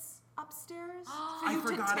blankets upstairs for I you to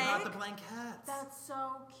forgot about take? the blankets. That's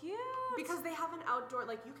so cute. Because they have an outdoor,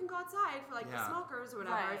 like you can go outside for like Yeah. the smokers or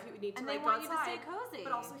whatever Right. if you need to And like they go want you to stay outside. cozy.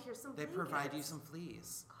 But also here's some They blankets. provide you some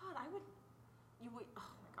fleas. God, I would. You would. Oh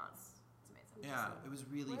my God, it's amazing. Yeah, it was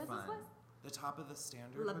really Where is this fun. place? The top of the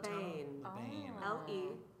Standard Le Hotel. Bain. Le Bain. Oh. L-E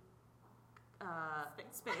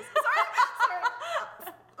space. Space.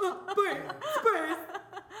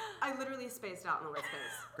 I literally spaced out on the word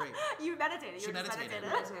space. Great. You meditated. She You just meditated.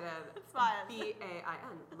 Meditated. It's fine.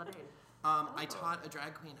 B-A-I-N. Le Bain. I taught a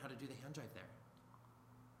drag queen how to do the hand jive there.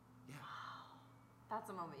 Yeah. That's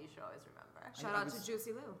a moment you should always remember. Shout out to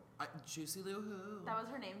Juicy Lou. Juicy Lou Who. That was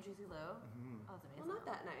her name, Juicy Lou. Mhm. Oh, that's amazing. Well, not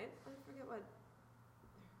that night. I forget what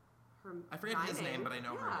her. I forget my his name, but I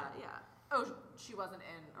know her name. Yeah. Oh, she wasn't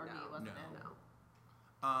in, or he No, wasn't no.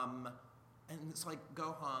 in. No. And so like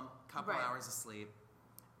go home, couple Right. hours of sleep,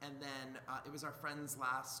 and then it was our friend's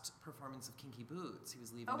last performance of Kinky Boots. He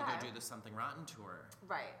was leaving to Okay. go do the Something Rotten tour.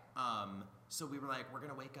 Right. So we were like, we're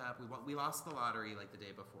gonna wake up. We lost the lottery like the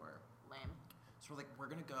day before. Lame. So we're like, we're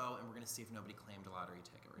gonna go and we're gonna see if nobody claimed a lottery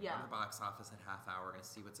ticket. We're gonna Yeah. go to the box office at half hour. We're gonna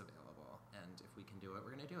see what's available, and if we can do it, we're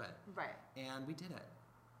gonna do it. Right. And we did it.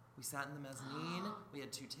 We sat in the mezzanine. We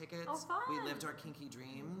had 2 tickets. Oh, fun. We lived our kinky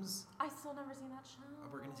dreams. I still never seen that show.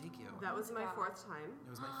 We're gonna take you. That was my God. 4th time. It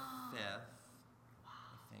was my 5th,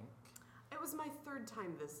 I think. It was my 3rd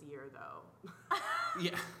time this year, though.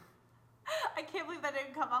 Yeah. I can't believe that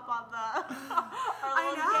didn't come up on the.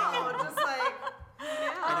 I know. Just like.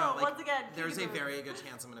 Yeah. I know. Like, once again, there's a Kinky very good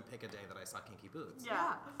chance I'm gonna pick a day that I saw Kinky Boots.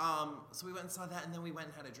 Yeah. So we went and saw that, and then we went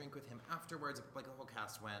and had a drink with him afterwards. Like the whole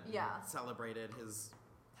cast went. And Yeah. celebrated his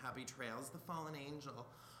happy trails, the fallen angel.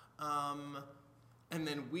 And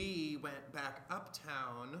then we went back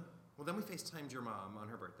uptown. Well, then we FaceTimed your mom on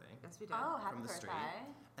her birthday. Yes, we did. Oh, happy From the birthday.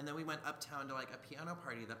 street. And then we went uptown to like a piano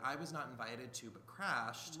party that I was not invited to, but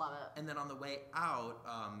crashed. Love it. And then on the way out,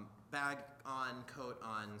 bag on, coat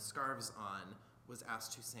on, scarves on, was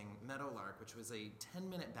asked to sing Meadowlark, which was a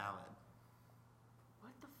 10-minute ballad.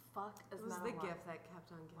 What the fuck is It was that? the gift that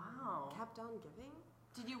kept on giving. Wow. Kept on giving?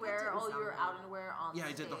 Did you That wear didn't all sound your right. outerwear on Yeah, I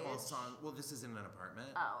stage? did the whole song. Well, this is in an apartment.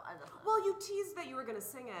 Oh, I don't know. Well, you teased that you were going to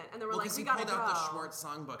sing it, and they were like, because we he got to pulled go. out the Schwartz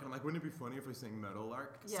songbook, and I'm like, wouldn't it be funny if I sang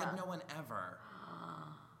Meadowlark? Yeah. Said no one ever.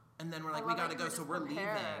 And then we're like, I we love gotta that go, you were so just we're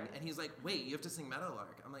prepared. leaving. And he's like, wait, you have to sing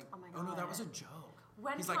Meadowlark. I'm like, Oh my oh no, that God. was a joke.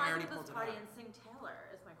 When He's can like, I I already go to pulled this it party out. and sing Taylor?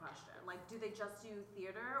 Is my question. Like, do they just do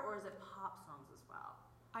theater or is it pop songs as well?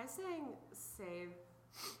 I sang Save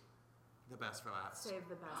The best for last. the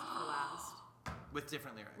Best for Last. With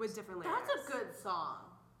different lyrics. With different lyrics. That's a good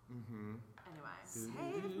song. Mm-hmm. Anyway.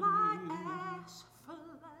 Save my ash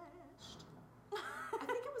flashed. I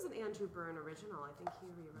think it was an Andrew Byrne original. I think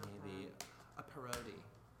he rewrote Maybe a parody.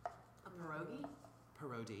 A pierogi?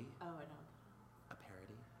 Parody. Oh, I don't. A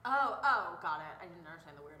parody. Oh, got it. I didn't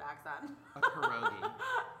understand the weird accent. A pierogi.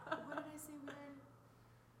 that. What did I say weird?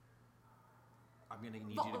 I'm gonna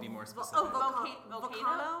need you to be more specific. Volcano?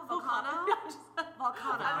 Volcano? Volcano? I don't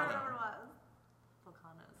Volcano. know what it was.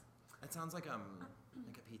 Volcanoes. It sounds like a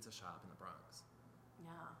pizza shop in the Bronx.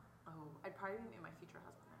 Yeah. Oh, I'd probably meet my future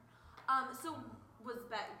husband there. So was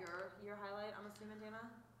that your highlight? I'm assuming, Dana.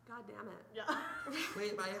 God damn it. Yeah.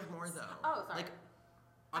 Wait, I have more though. Oh, sorry. Like,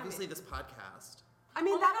 obviously this podcast. I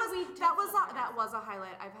mean, Well, that no, we was did that something. was a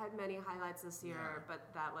highlight. I've had many highlights this year, Yeah.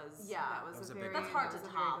 but that was Yeah. that was, That was a a big very one. That's hard that to was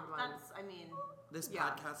a very top. good one. That's, I mean, This Yeah.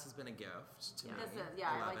 podcast has been a gift to Yeah. me. this is,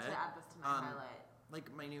 yeah, I I'd love like it. to add this to my highlight.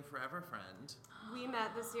 Like my new forever friend, We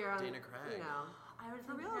met this year on Dana Craig. You know, I would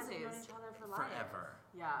For think you guys have known realsies. each other for life. forever.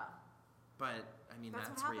 Yeah. But I mean, That's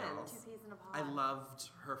that's what real. happened. Two peas in a pod. I loved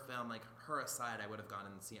her film. Like her aside, I would have gone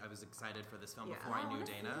and seen. I was excited for this film Yeah. before I knew wanna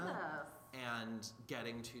see Dana, this. and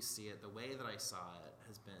getting to see it the way that I saw it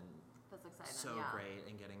has been That's exciting. so yeah. great.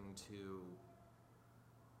 And getting to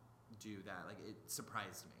do that, like it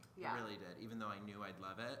surprised me. Yeah. It really did. Even though I knew I'd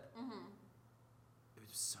love it, Mm-hmm. it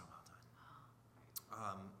was so well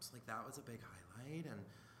done. So like that was a big highlight, and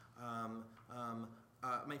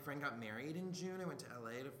My friend got married in June. I went to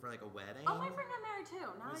LA for like a wedding. Oh, my friend got married too.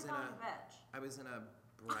 Now I was feel in like a bitch. I was in a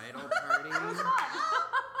bridal party.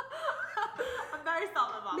 I'm very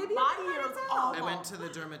self-involved. Maybe My a year was year awful. I went to the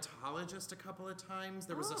dermatologist a couple of times.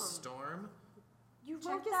 There was a Oh. storm. You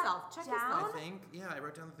Check wrote yourself, that check down? yourself. I think. Yeah, I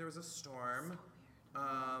wrote down that there was a storm.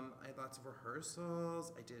 I had lots of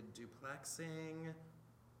rehearsals. I did duplexing.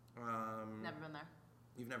 Never been there.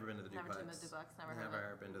 You've never been to the Never duplex. been to the duplex. Never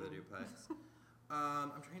heard of it. been to the duplex.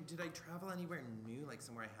 I'm trying. Did I travel anywhere new, like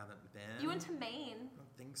somewhere I haven't been? You went to Maine. I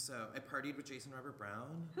don't think so. I partied with Jason Robert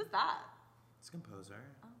Brown. Who's that? He's a composer.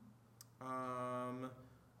 Oh.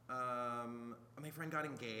 My friend got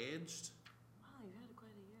engaged. Wow, you had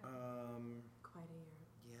quite a year. Quite a year.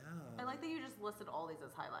 Yeah. I like that you just listed all these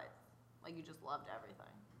as highlights. Like you just loved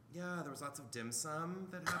everything. Yeah, there was lots of dim sum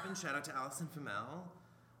that happened. Shout out to Alison Femel.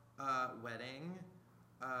 Wedding.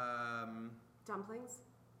 Dumplings?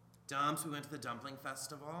 Dumps. We went to the dumpling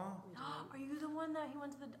festival. Are you the one that he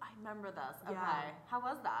went to the? I remember this. Yeah. Okay. How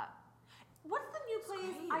was that? What's the new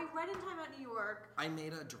place? great. I read in Time Out New York. I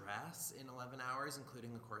made a dress in 11 hours,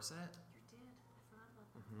 including the corset. You did. I forgot about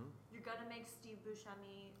that. You're gonna make Steve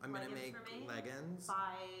Buscemi I'm gonna leggings make for me leggings.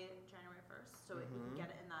 by January 1st, so we can get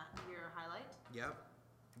it in that year highlight. Yep.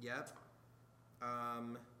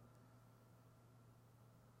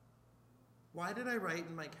 Why did I write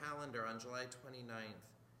in my calendar on July 29th?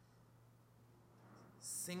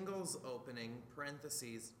 Singles opening,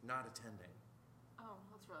 parentheses, not attending. Oh,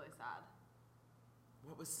 that's really sad.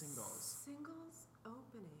 What was singles? Singles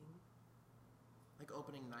opening. Like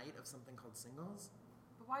opening night of something called singles?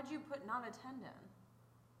 But why'd you put not attending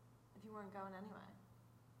if you weren't going anyway?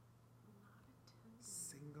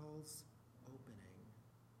 Singles opening.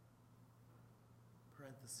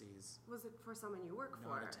 Parentheses, Was it for someone you work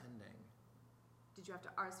not for? attending. Did you have to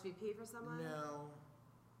RSVP for someone? No.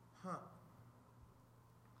 Huh.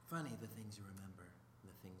 Funny the things you remember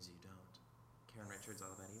and the things you don't. Karen Richards,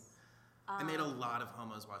 All About Eve. I made a lot of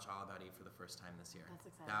homos watch All About Eve for the first time this year. That's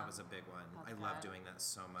exciting. That was a big one. That's I love good. doing that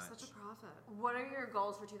so much. Such a prophet. What are your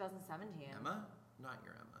goals for 2017? Emma? Not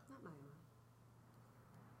your Emma. Not my Emma.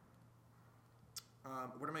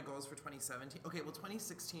 What are my goals for 2017? Okay, well,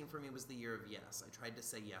 2016 for me was the year of yes. I tried to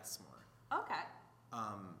say yes more. Okay.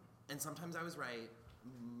 And sometimes I was right.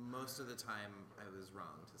 Most of the time, I was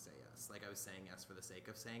wrong to say yes. Like, I was saying yes for the sake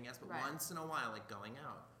of saying yes. But Right. once in a while, like going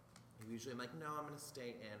out, I usually am like, no, I'm going to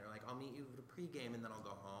stay in. Or like, I'll meet you at a pregame and then I'll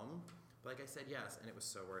go home. But like I said yes, and it was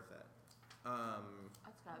so worth it.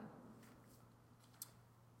 That's good.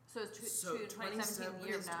 So it's So 2017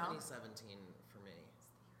 year now. 2017 for me.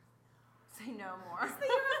 Say no more. It's the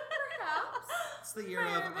year of perhaps. It's the year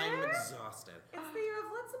of I'm exhausted. It's the year of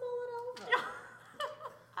let's mull it over.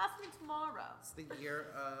 Ask me tomorrow. It's the year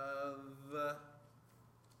of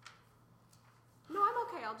No, I'm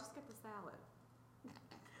okay. I'll just get the salad.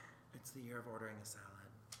 it's the year of ordering a salad.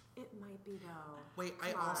 It might be though. Wait,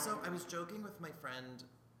 I Come on. was joking with my friend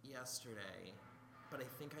yesterday, but I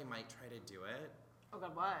think I might try to do it. Oh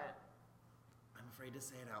God, what? I'm afraid to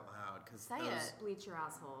say it out loud because Say it. Bleach your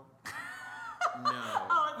asshole. No,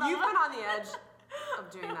 You've been on the edge of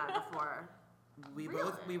doing that before. we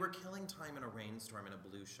Really? were killing time in a rainstorm in a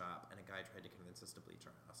blue shop, and a guy tried to convince us to bleach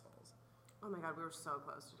our assholes. Oh my God, we were so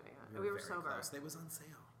close to doing it. We We were very sober. close. It was on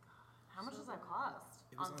sale. How much does that cost?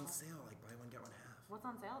 It was on sale, like buy one get one half. What's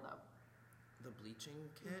on sale though? The bleaching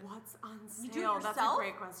kit. What's on sale? You do it That's a yourself?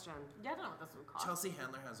 great question. Yeah, I don't know what this would cost. Chelsea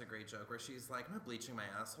Handler has a great joke where she's like, "I'm not bleaching my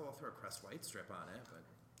asshole. I'll throw a Crest White strip on it." But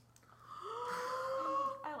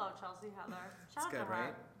I love Chelsea Heather. it's Shout out good, to her.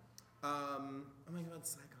 right? Oh my God,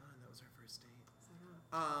 Saigon. That was our first date.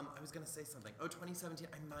 I was gonna say something. Oh, 2017.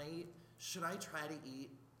 Should I try to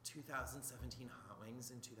eat 2017 hot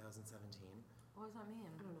wings in 2017? What does that mean? I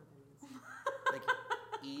don't know what that means. Like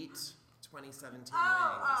eat 2017 wings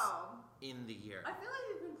Oh. in the year. I feel like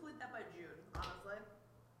you can complete that by June, honestly.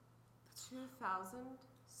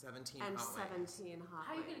 17 hot wings 2017 hot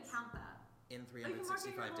How are you gonna wings. count that? in Oh, you can mark it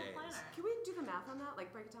in your 365 little days. planner. Can we do the math on that?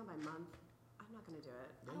 Like break it down by month? I'm not gonna do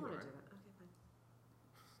it. Yeah, I don't you want are. to do it. Okay, fine.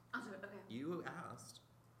 I'll do it. Okay. You asked.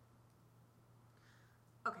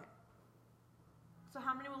 Okay. So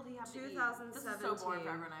how many will he have to eat? This is so boring 2017. for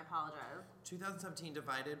everyone. I apologize. 2017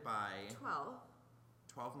 divided by 12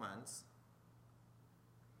 12 months.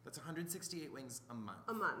 That's 168 wings a month.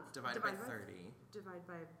 a month. Divided by 30. Divide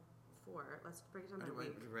by 4. Let's break it down by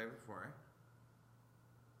Divided week. by 4.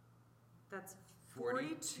 That's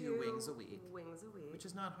 42 wings a week. Wings a week. Which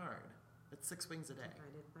is not hard. That's 6 wings a day.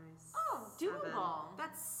 divided by Oh, 7. doable.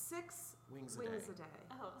 That's 6 Wings a wings day. a day.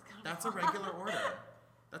 Oh, it's gonna That's be a regular order.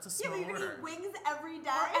 That's a small Yeah, but you're order. gonna eat wings every day.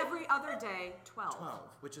 Or every other day, 12. 12,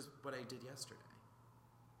 which is what I did yesterday.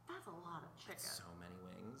 Chicken. That's so many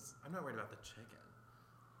wings. I'm not worried about the chicken.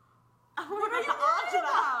 What are you worried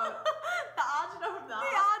about? The agita of the The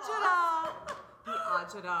hot sauce. agita. The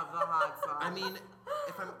agita of the hot sauce. I mean,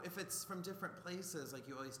 if it's from different places, like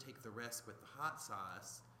you always take the risk with the hot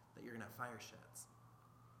sauce that you're gonna have fire shits.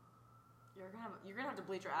 You're gonna have to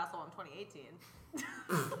bleach your asshole in 2018.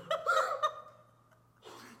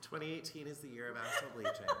 2018 is the year of asshole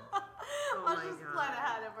bleaching. Oh Let's my just God. plan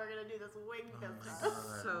ahead if we're gonna do this wing Oh my business.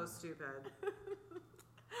 God. So stupid.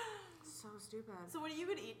 So stupid. So what are you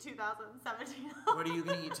gonna eat 2017? What are you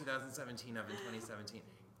gonna eat 2017 of in 2017?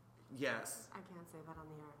 Yes. I can't say that on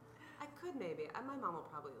the air. I could maybe. My mom will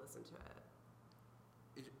probably listen to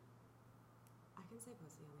it. I can say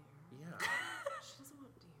pussy on the air. Yeah. She doesn't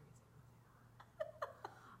want to hear me say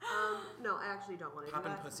pussy. No, I actually don't want to do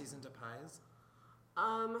Popping that. pussies into pies?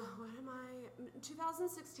 What am I?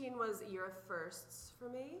 2016 was a year of firsts for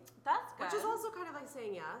me, That's good. which is also kind of like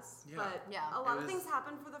saying yes. Yeah. But Yeah. a lot It of things was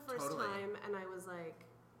happened for the first totally. time, and I was like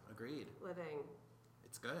Agreed. living.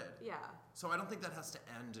 It's good. Yeah. So I don't think that has to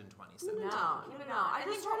end in No, 2017. no. I I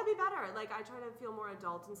just think try to be better. Like I try to feel more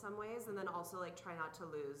adult in some ways, and then also like try not to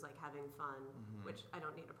lose like having fun, which I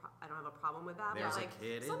don't need I don't have a problem with that. There's but a like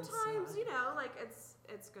kid sometimes, inside. you know, like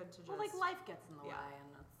it's good to just. well, like life gets in the Yeah. way, and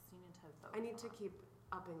you need to. I need to keep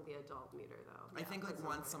upping the adult meter though. I think like at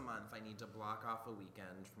some once a point. month I need to block off a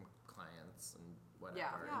weekend from clients and whatever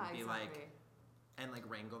Yeah. and Yeah, be exactly. like and like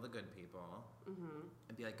wrangle the good people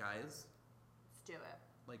and be like, guys, Let's do it.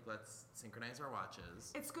 like let's synchronize our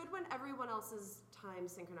watches. It's good when everyone else's time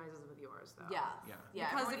synchronizes with yours though. Yeah. Yeah. Yeah.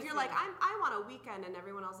 Because everyone if needs you're to like, be- I want a weekend, and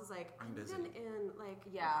everyone else is like, I'm I'm busy. even in like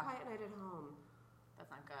Yeah. a quiet night at home,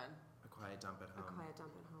 That's not good. A quiet dump at a home. quiet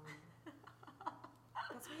dump at home.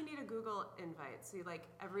 That's why you need a Google invite, so you, like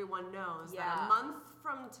everyone knows that Yeah. a month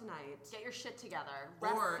from tonight. Get your shit together.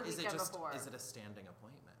 Rest Or the is it weekend just before. is it a standing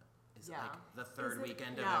appointment? Is Yeah. it like the third Is it-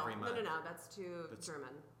 weekend no, of every month? No, that's too That's-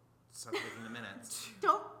 German. Stop taking the minutes.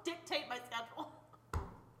 Don't dictate my schedule.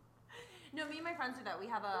 No, me and my friends do that. We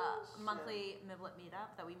have a monthly Miblet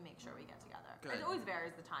meetup that we make sure we get together. Good. It always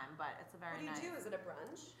varies the time, but it's a very What do you nice. do? Is it a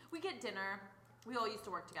brunch? We get dinner. We all used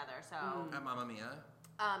to work together, so At Mamma Mia?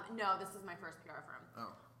 no, this is my first PR firm.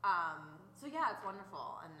 Oh. So yeah, it's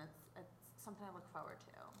wonderful, and it's something I look forward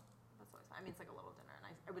to. That's always fun. I mean, it's like a little dinner,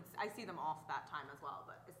 and I see them off that time as well,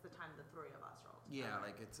 but it's the time the three of us are all Yeah, together.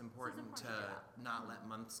 like it's important important to to do that. not let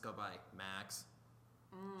months go by. Max.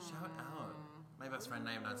 Shout out. My best friend and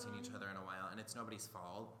I have not seen each other in a while, and it's nobody's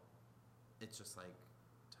fault. It's just like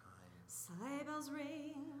time. Sleigh bells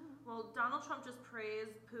ring. Well, Donald Trump just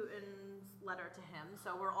praised Putin's letter to him,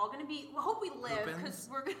 so we're all gonna be. We hope we live because Poopins?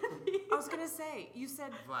 we're gonna be. I was gonna say, you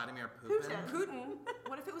said Vladimir Putin. Putin.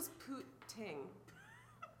 What if it was Putin?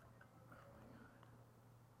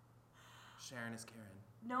 Sharon is Karen.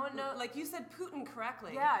 No one knows. Like you said Putin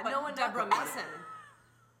correctly. Yeah, but no one knows Deborah about it.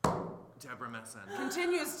 Messon Deborah Messon.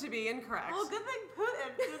 continues to be incorrect. Well, good thing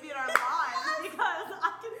Putin could be in our lives because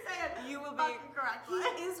I can say it You will be- fucking correctly.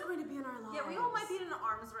 He is going to be in our lives. Yeah, we all might be in an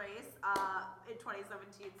arms race in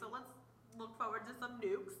 2017, so let's look forward to some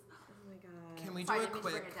nukes. Oh my god. Can we do Sorry, a didn't mean to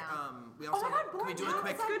bring quick? it down. We also Oh my God, can we do a boring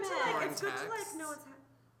quick text. It's good to like. boring It's good to like text know what's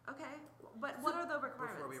okay. But what are the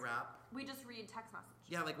requirements? before we wrap? We just read text message.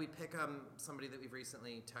 Yeah, like we pick somebody that we've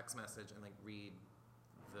recently text message and like read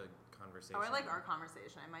the conversation. Oh, I like our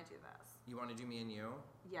conversation. I might do this. You want to do me and you?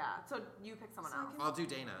 Yeah. So you pick someone So I else. can- I'll do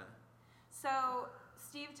Dana. So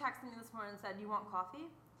Steve texted me this morning and said, "You want coffee?"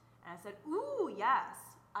 And I said, "Ooh,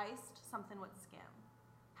 yes. Iced something with skim.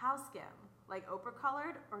 How skim? Like ochre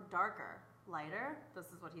colored or darker? Lighter?" This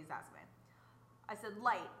is what he's asking me. I said,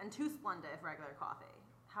 "Light and too splendid if regular coffee.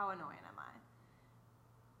 How annoying am I?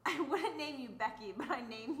 I wouldn't name you Becky, but I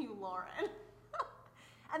name you Lauren."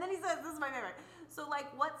 And then he says, this is my favorite. "So like,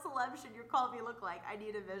 what celeb should your coffee look like? I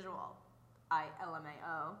need a visual." I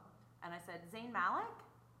LMAO. And I said, "Zayn Malik?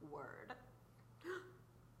 Word."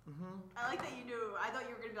 I like that you knew. I thought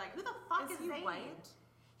you were going to be like, who the fuck is Is he Zayn? white?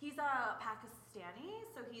 He's a Pakistani,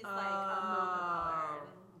 so he's like a mocha colored.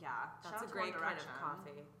 Yeah. That's shout a out to great One kind of Direction.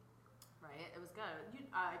 coffee. Right? It was good.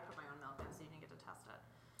 I put my own milk in, so you didn't get to test it.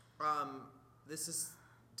 This is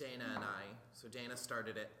Dana and I. So Dana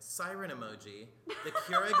started it. Siren emoji. The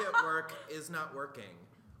Keurig at work is not working.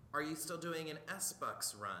 Are you still doing an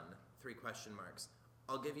S-Bucks run? 3 question marks.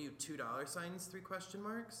 I'll give you $2 signs, 3 question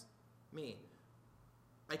marks. Me.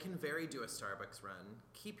 I can very do a Starbucks run.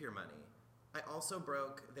 Keep your money. I also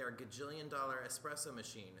broke their gajillion-dollar espresso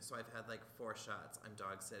machine, so I've had like 4 shots. I'm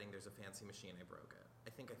dog sitting. There's a fancy machine. I broke it. I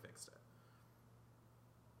think I fixed it.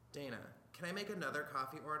 Dana, can I make another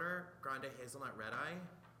coffee order? Grande hazelnut red eye?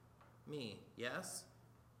 Me, yes?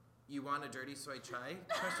 You want a dirty soy chai?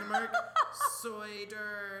 Question mark. Soy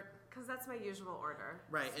dirt. Because that's my usual order.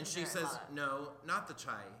 Right, and she Dirt, says, love it. no, not the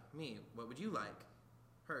chai. Me, what would you like?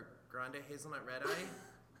 Her, grande hazelnut red eye?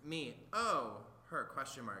 Me, oh, her,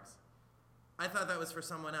 question marks. I thought that was for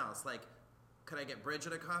someone else. Like, could I get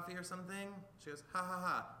Bridget a coffee or something? She goes, ha ha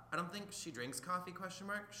ha. I don't think she drinks coffee, question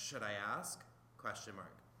mark. Should I ask? Question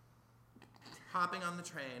mark. Hopping on the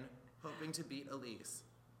train, hoping to beat Elise.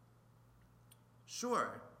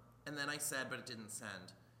 Sure. And then I said, but it didn't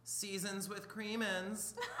send. Seasons with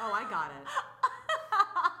cream-ins. Oh, I got it.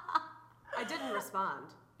 I didn't respond.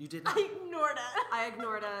 You did not. I ignored it. I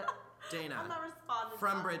ignored it. Dana. I'm not responding.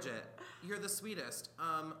 From to that. Bridget. You're the sweetest.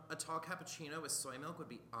 A tall cappuccino with soy milk would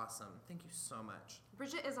be awesome. Thank you so much.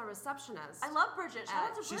 Bridget is our receptionist. I love Bridget. Shout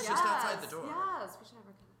out to She's Bridget. just outside the door. Yes, we should have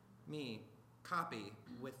her come. Me, copy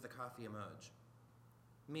with the coffee emoji.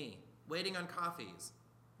 Me, waiting on coffees.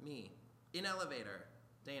 Me, in elevator.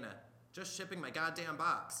 Dana, just shipping my goddamn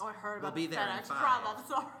box. Oh, I heard We'll about be the there in FedEx 5. problem.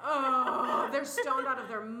 Sorry. Oh, they're stoned out of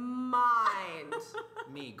their mind.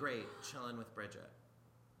 Me, great, chilling with Bridget.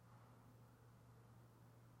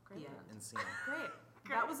 Great. And scene. Great.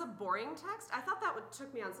 That was a boring text. I thought that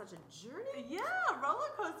took me on such a journey. Yeah,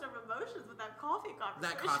 roller coaster of emotions with that coffee conversation.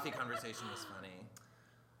 That coffee conversation was funny.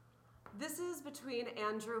 This is between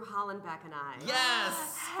Andrew Hollenbeck and I.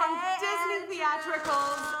 Yes! From Hey, Disney Andrew.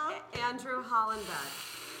 Theatricals, Andrew Hollenbeck.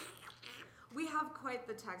 We have quite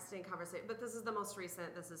the texting conversation, but this is the most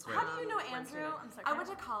recent. This is Great. from How do you know Wednesday Andrew? night. I'm sorry, I can went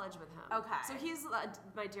to college with him. Okay. So he's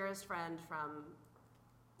my dearest friend from,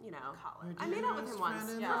 College. I made out with him once Friend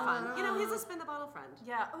for in fun. life. He's a spin the bottle friend.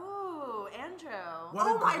 Yeah. Ooh, Andrew. What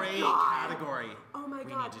Oh a my great God. category. Oh my We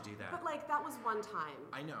god. need to do that. But that was one time.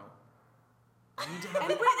 I know. We need to have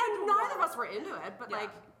And neither of us were into it, but Yeah.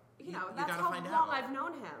 You that's gotta how find long out. I've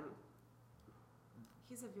known him.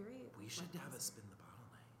 He's a very. We should have a spin the bottle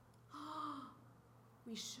night.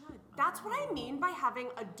 We should. That's what I mean by having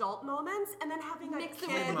adult moments and then having Mix a it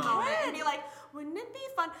kid with moment kids. and be like, wouldn't it be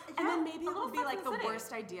fun? And Yeah, then maybe a it little would be Sex like and the the City.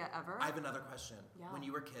 worst idea ever. I have another question. Yeah. When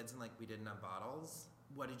you were kids and we didn't have bottles,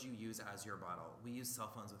 what did you use as your bottle? We used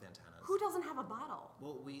cell phones with antennas. Who doesn't have a bottle?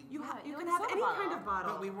 Well, we. You Right, can like have soda any bottle. kind of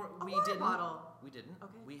bottle. But we A water didn't. bottle. We didn't.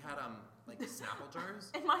 Okay. We had Snapple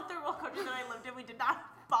jars. In my third world country that I lived in, we did not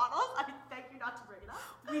have bottles. I beg you not to bring it up.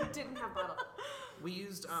 We didn't have bottles. We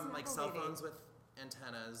used Snapple cell lady. phones with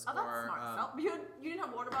antennas Oh, that's or smart. You didn't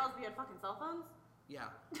have water bottles, but you had fucking cell phones? yeah.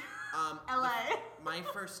 LA. My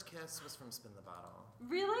first kiss was from Spin the Bottle.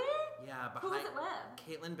 Really? Yeah, Who was behind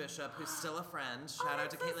it with? Caitlin Bishop, who's still a friend. Oh, Shout out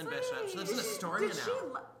to that's so Caitlin Bishop. She sweet. lives in Astoria Did now. she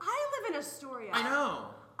I live in Astoria. I know.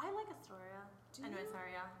 I like Astoria. Do Anyway, you?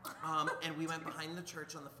 sorry, yeah. And we went behind the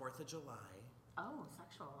church on the 4th of July. Oh,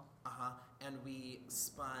 sexual. And we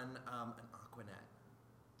spun an Aquanet.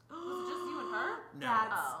 Was it just you and her? No.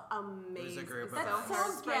 That's Oh. amazing. There's a group of It's us. That's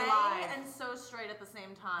so Hairspray gay Live. and so straight at the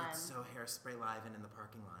same time. It's so Hairspray Live and in the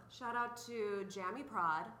parking lot. Shout out to Jamie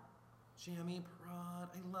Prod. Jamie Prod.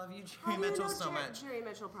 I love you, How Jerry do you Mitchell, know so much. Jerry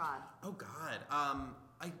Mitchell Prod. Oh, God.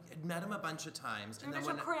 I had met him a bunch of times. Jerry and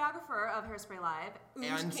Mitchell, then choreographer of Hairspray Live,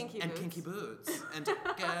 and Kinky Boots. And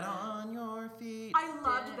Get on your feet. I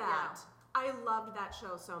loved Did it, that. yeah. I loved that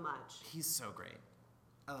show so much. He's so great.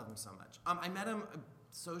 I love him so much. I met him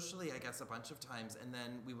socially, I guess, a bunch of times, and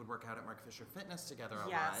then we would work out at Mark Fisher Fitness together a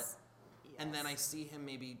lot. And then I see him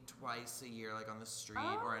maybe twice a year, on the street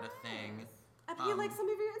Oh, or at a thing. nice. And he likes some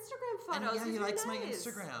of your Instagram And photos. yeah, He's he really likes my nice.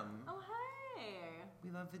 Instagram. Oh, hey.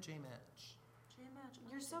 We love the J Mitch.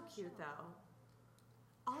 You're so cute, though.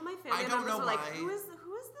 All my I family don't members know are like, why. who is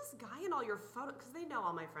this guy in all your photos? Because they know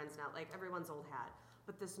all my friends now, everyone's old hat.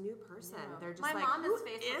 But this new person, they're just My like, mom who is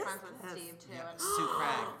Facebook friends with this? Steve, too. Yeah, and- Sue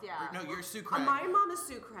Craig. Yeah. No, you're Sue Craig. My mom is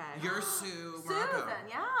Sue Craig. You're Sue Morocco. Susan,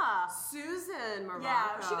 yeah. Susan Morocco.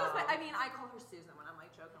 Yeah, she goes by, I call her Susan when I'm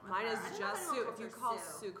joking with Mine her. is I don't know just if Sue. anyone If you calls call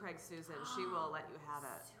her Sue Craig Susan, she will let you have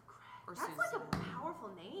it. Sue Craig. Or That's Susan. like a powerful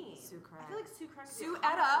name. Sue Craig. I feel like Sue Craig could be Sue a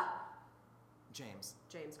Etta. James.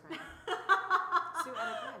 James Craig. Sue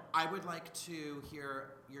Etta Craig. I would like to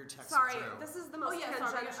hear your text. Sorry, through. this is the most yeah,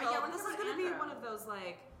 sorry. tangential. Yeah, when this you is were going to be Andrew. one of those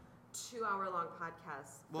 2-hour-long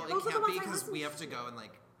podcasts. Well, Those it are the can't be ones I because listen we have to to. go in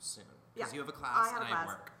soon. Yeah, Because you have a I class have and a I have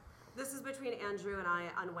class. work. This is between Andrew and I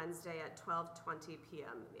on Wednesday at 12:20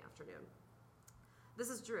 p.m. in the afternoon. This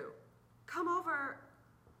is Drew. Come over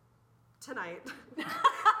tonight.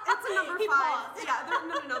 It's a number He 5. paused.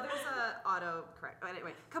 Yeah, no. There's a auto correct. But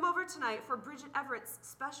anyway, come over tonight for Bridget Everett's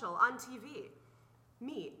special on TV.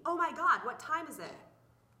 Me. Oh my God, what time is it?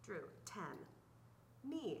 Drew. 10.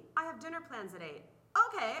 Me. I have dinner plans at 8.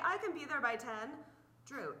 Okay, I can be there by 10.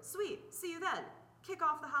 Drew. Sweet. See you then. Kick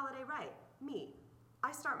off the holiday right. Me.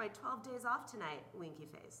 I start my 12 days off tonight. Winky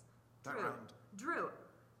face. That Drew. rhymed. Drew.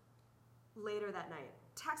 Later that night.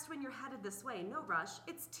 Text when you're headed this way. No rush.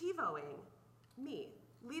 It's TiVoing. Me.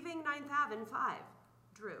 Leaving 9th Ave in 5.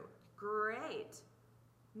 Drew. Great.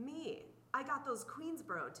 Me. I got those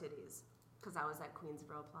Queensboro titties. Because I was at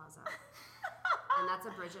Queensboro Plaza. And that's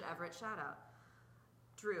a Bridget Everett shout out.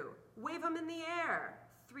 Drew. Wave them in the air.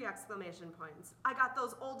 3 exclamation points. I got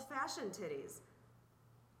those old-fashioned titties.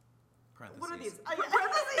 Parentheses. What are these?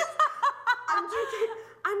 Parentheses?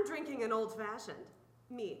 I'm drinking an old-fashioned.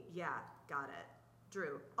 Me. Yeah, got it.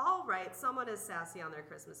 Drew. All right, someone is sassy on their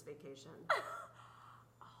Christmas vacation.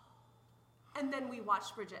 And then we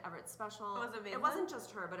watched Bridget Everett's special. It was amazing. It wasn't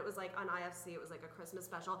just her, but it was like on IFC. It was like a Christmas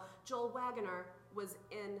special. Joel Wagoner was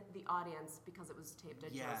in the audience because it was taped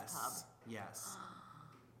at Joe's Pub. Yes.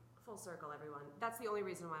 Full circle, everyone. That's the only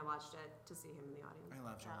reason why I watched it, to see him in the audience. I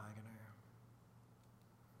love Joe Wagoner.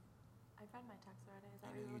 I've read my text already. Is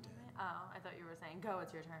that I know what you were did. doing? Oh, I thought you were saying go.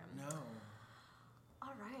 It's your turn. No.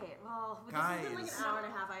 All right. Well, this Guys. has been like an hour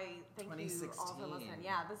and a half. I thank you all for 2016. listening.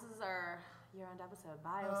 Yeah, this is our year-end episode.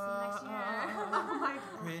 Bye. We'll see you next year. Oh my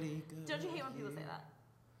God. Pretty good. Don't you hate when people say that?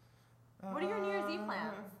 What are your New Year's Eve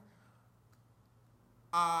plans?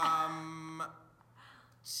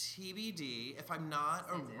 TBD. If I'm not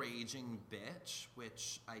a Say do. raging bitch,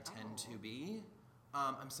 which I tend to be,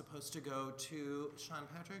 I'm supposed to go to Sean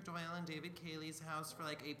Patrick Doyle and David Cayley's house for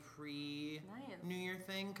like a pre-New Year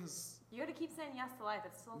thing, because You got to keep saying yes to life.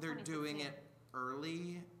 It's still they're 2016. doing it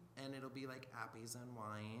early, and it'll be like appies and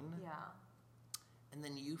wine. Yeah. And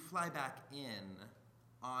then you fly back in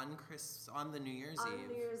on the New Year's On Eve.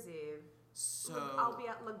 New Year's Eve. So I'll be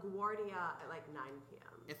at LaGuardia at like 9 p.m.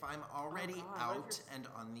 if I'm already God, what if out you're- and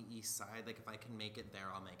on the east side, like if I can make it there,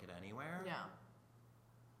 I'll make it anywhere. Yeah.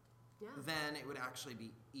 Yeah. Then it would actually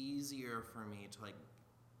be easier for me to like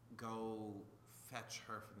go fetch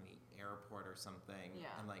her from the airport or something Yeah.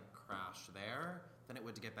 and like crash there than it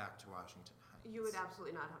would to get back to Washington Heights. You would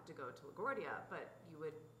absolutely not have to go to LaGuardia, but you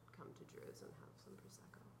would come to Drew's and have some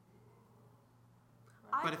Prosecco.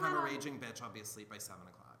 But if I'm a raging bitch, I'll be asleep by 7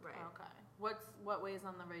 o'clock. Right. Okay. What weighs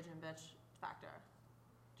on the raging bitch factor?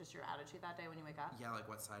 Just your attitude that day when you wake up? Yeah, like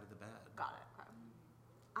what side of the bed? Got it. Okay.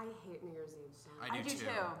 I hate New Year's Eve so much. I do too.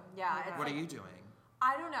 Yeah. Okay. It's What are like- you doing?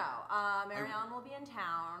 I don't know. Mary Ellen will be in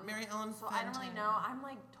town. Mary Ellen So I don't really Fenton. know. I'm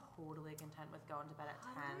like totally content with going to bed at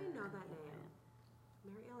 10. How do I know that name?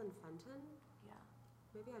 Mary Ellen Fenton? Yeah.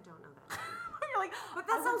 Maybe I don't know that name. You're like, But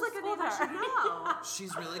that sounds like a name I should know.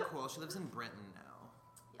 She's really cool. She lives in Britain now.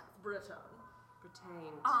 Yeah, Britain.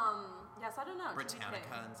 Britain. Yes, I don't know.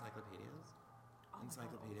 Britannica Encyclopedias? Oh my God,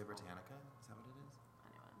 Encyclopedia old Britannica? Is that what it is?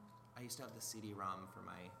 Anyway. I used to have the CD-ROM for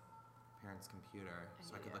my parents' computer,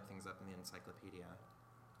 so I could Yeah. look things up in the encyclopedia.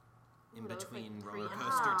 In Ooh, that was, like, between pre- Roller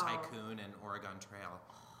Coaster Wow. Tycoon and Oregon Trail.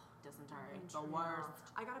 Dysentery. Oregon The Trail.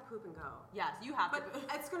 worst. I gotta poop and go. Yes, you have But to.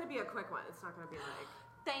 it's gonna be a quick one. It's not gonna be like.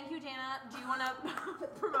 Thank you, Dana. Do you want to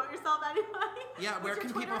promote yourself anyway? Yeah, where What's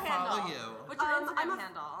can your people Twitter follow handle? you? What's your I'm Instagram a-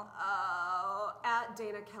 handle? At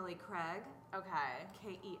Dana Kelly Craig. Okay. I'm gonna tag you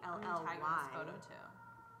in K-E-L-L-Y. this photo too.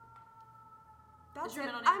 That's Is your it.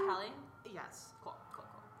 middle name Kelly? Yes. Cool.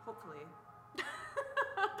 Hopefully.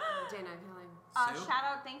 Dana Kelly. Sue? Shout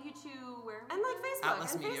out, thank you to where? And like Facebook.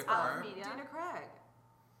 Atlas and Media Facebook. Corp. Media. Dana Craig.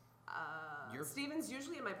 You're- Steven's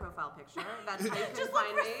usually in my profile picture. That's how you can Just look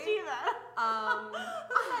find for me. Steven. Um,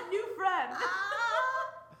 that new friend.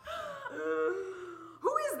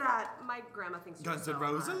 who is that? My grandma thinks you're Guns so N'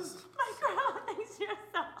 Roses? My grandma thinks you're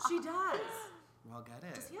so hot. She does. Well, get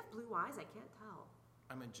it. Does he have blue eyes? I can't tell.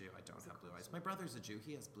 I'm a Jew. I don't have blue eyes. My brother's a Jew.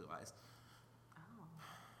 He has blue eyes.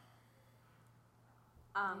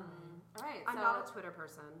 All right. I'm so not a Twitter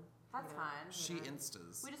person. That's You know. fine. She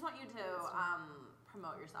instas. We just want you to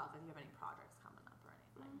promote yourself if you have any projects coming up or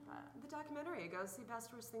anything. But The documentary. Go see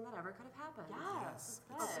Best Worst Thing That Ever Could Have Happened. yes, Yes.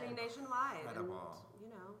 that's Opening good. nationwide. And, Incredible. you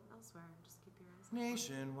know, elsewhere. Just keep your eyes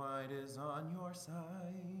Nationwide is on your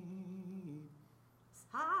side.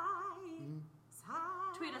 Hi.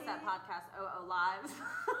 Tweet us at podcast OO Lives.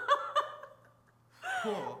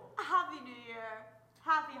 Cool. Happy New Year.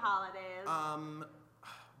 Happy holidays.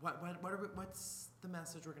 What's the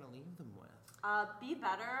message we're gonna leave them with? Be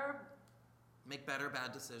better. Make better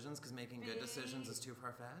bad decisions because making good Be- decisions is too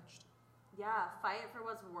far fetched. Yeah, fight for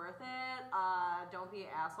what's worth it. Don't be an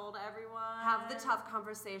asshole to everyone. Have the tough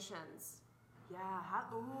conversations. Yeah.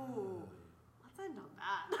 Ooh. Let's end on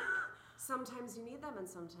that. Sometimes you need them, and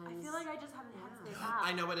sometimes I feel like I just haven't had Yeah. space out.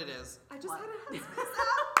 I know what it is. I just What? had a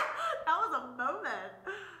That was a moment.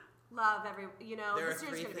 love every. You know, There are this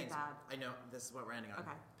year's 3 gonna things. be bad. I know this is what we're ending on.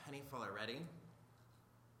 Okay. Penny Fuller, ready?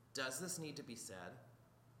 Does this need to be said?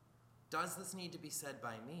 Does this need to be said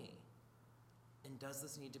by me? And does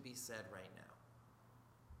this need to be said right now?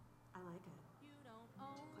 I like it.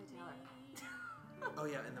 Play Taylor. Oh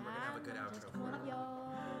yeah, and then we're gonna have a good outro for it.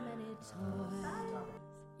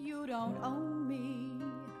 You don't own me.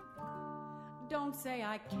 Don't say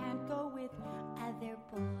I can't go with other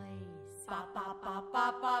boys. Ba ba ba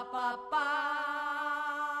ba ba ba ba.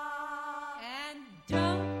 And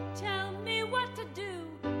don't tell me what to do.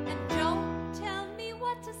 And don't tell me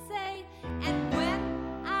what to say. And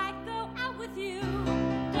when I go out with you,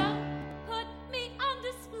 don't put me on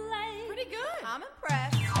display. Pretty good. I'm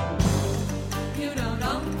impressed. You don't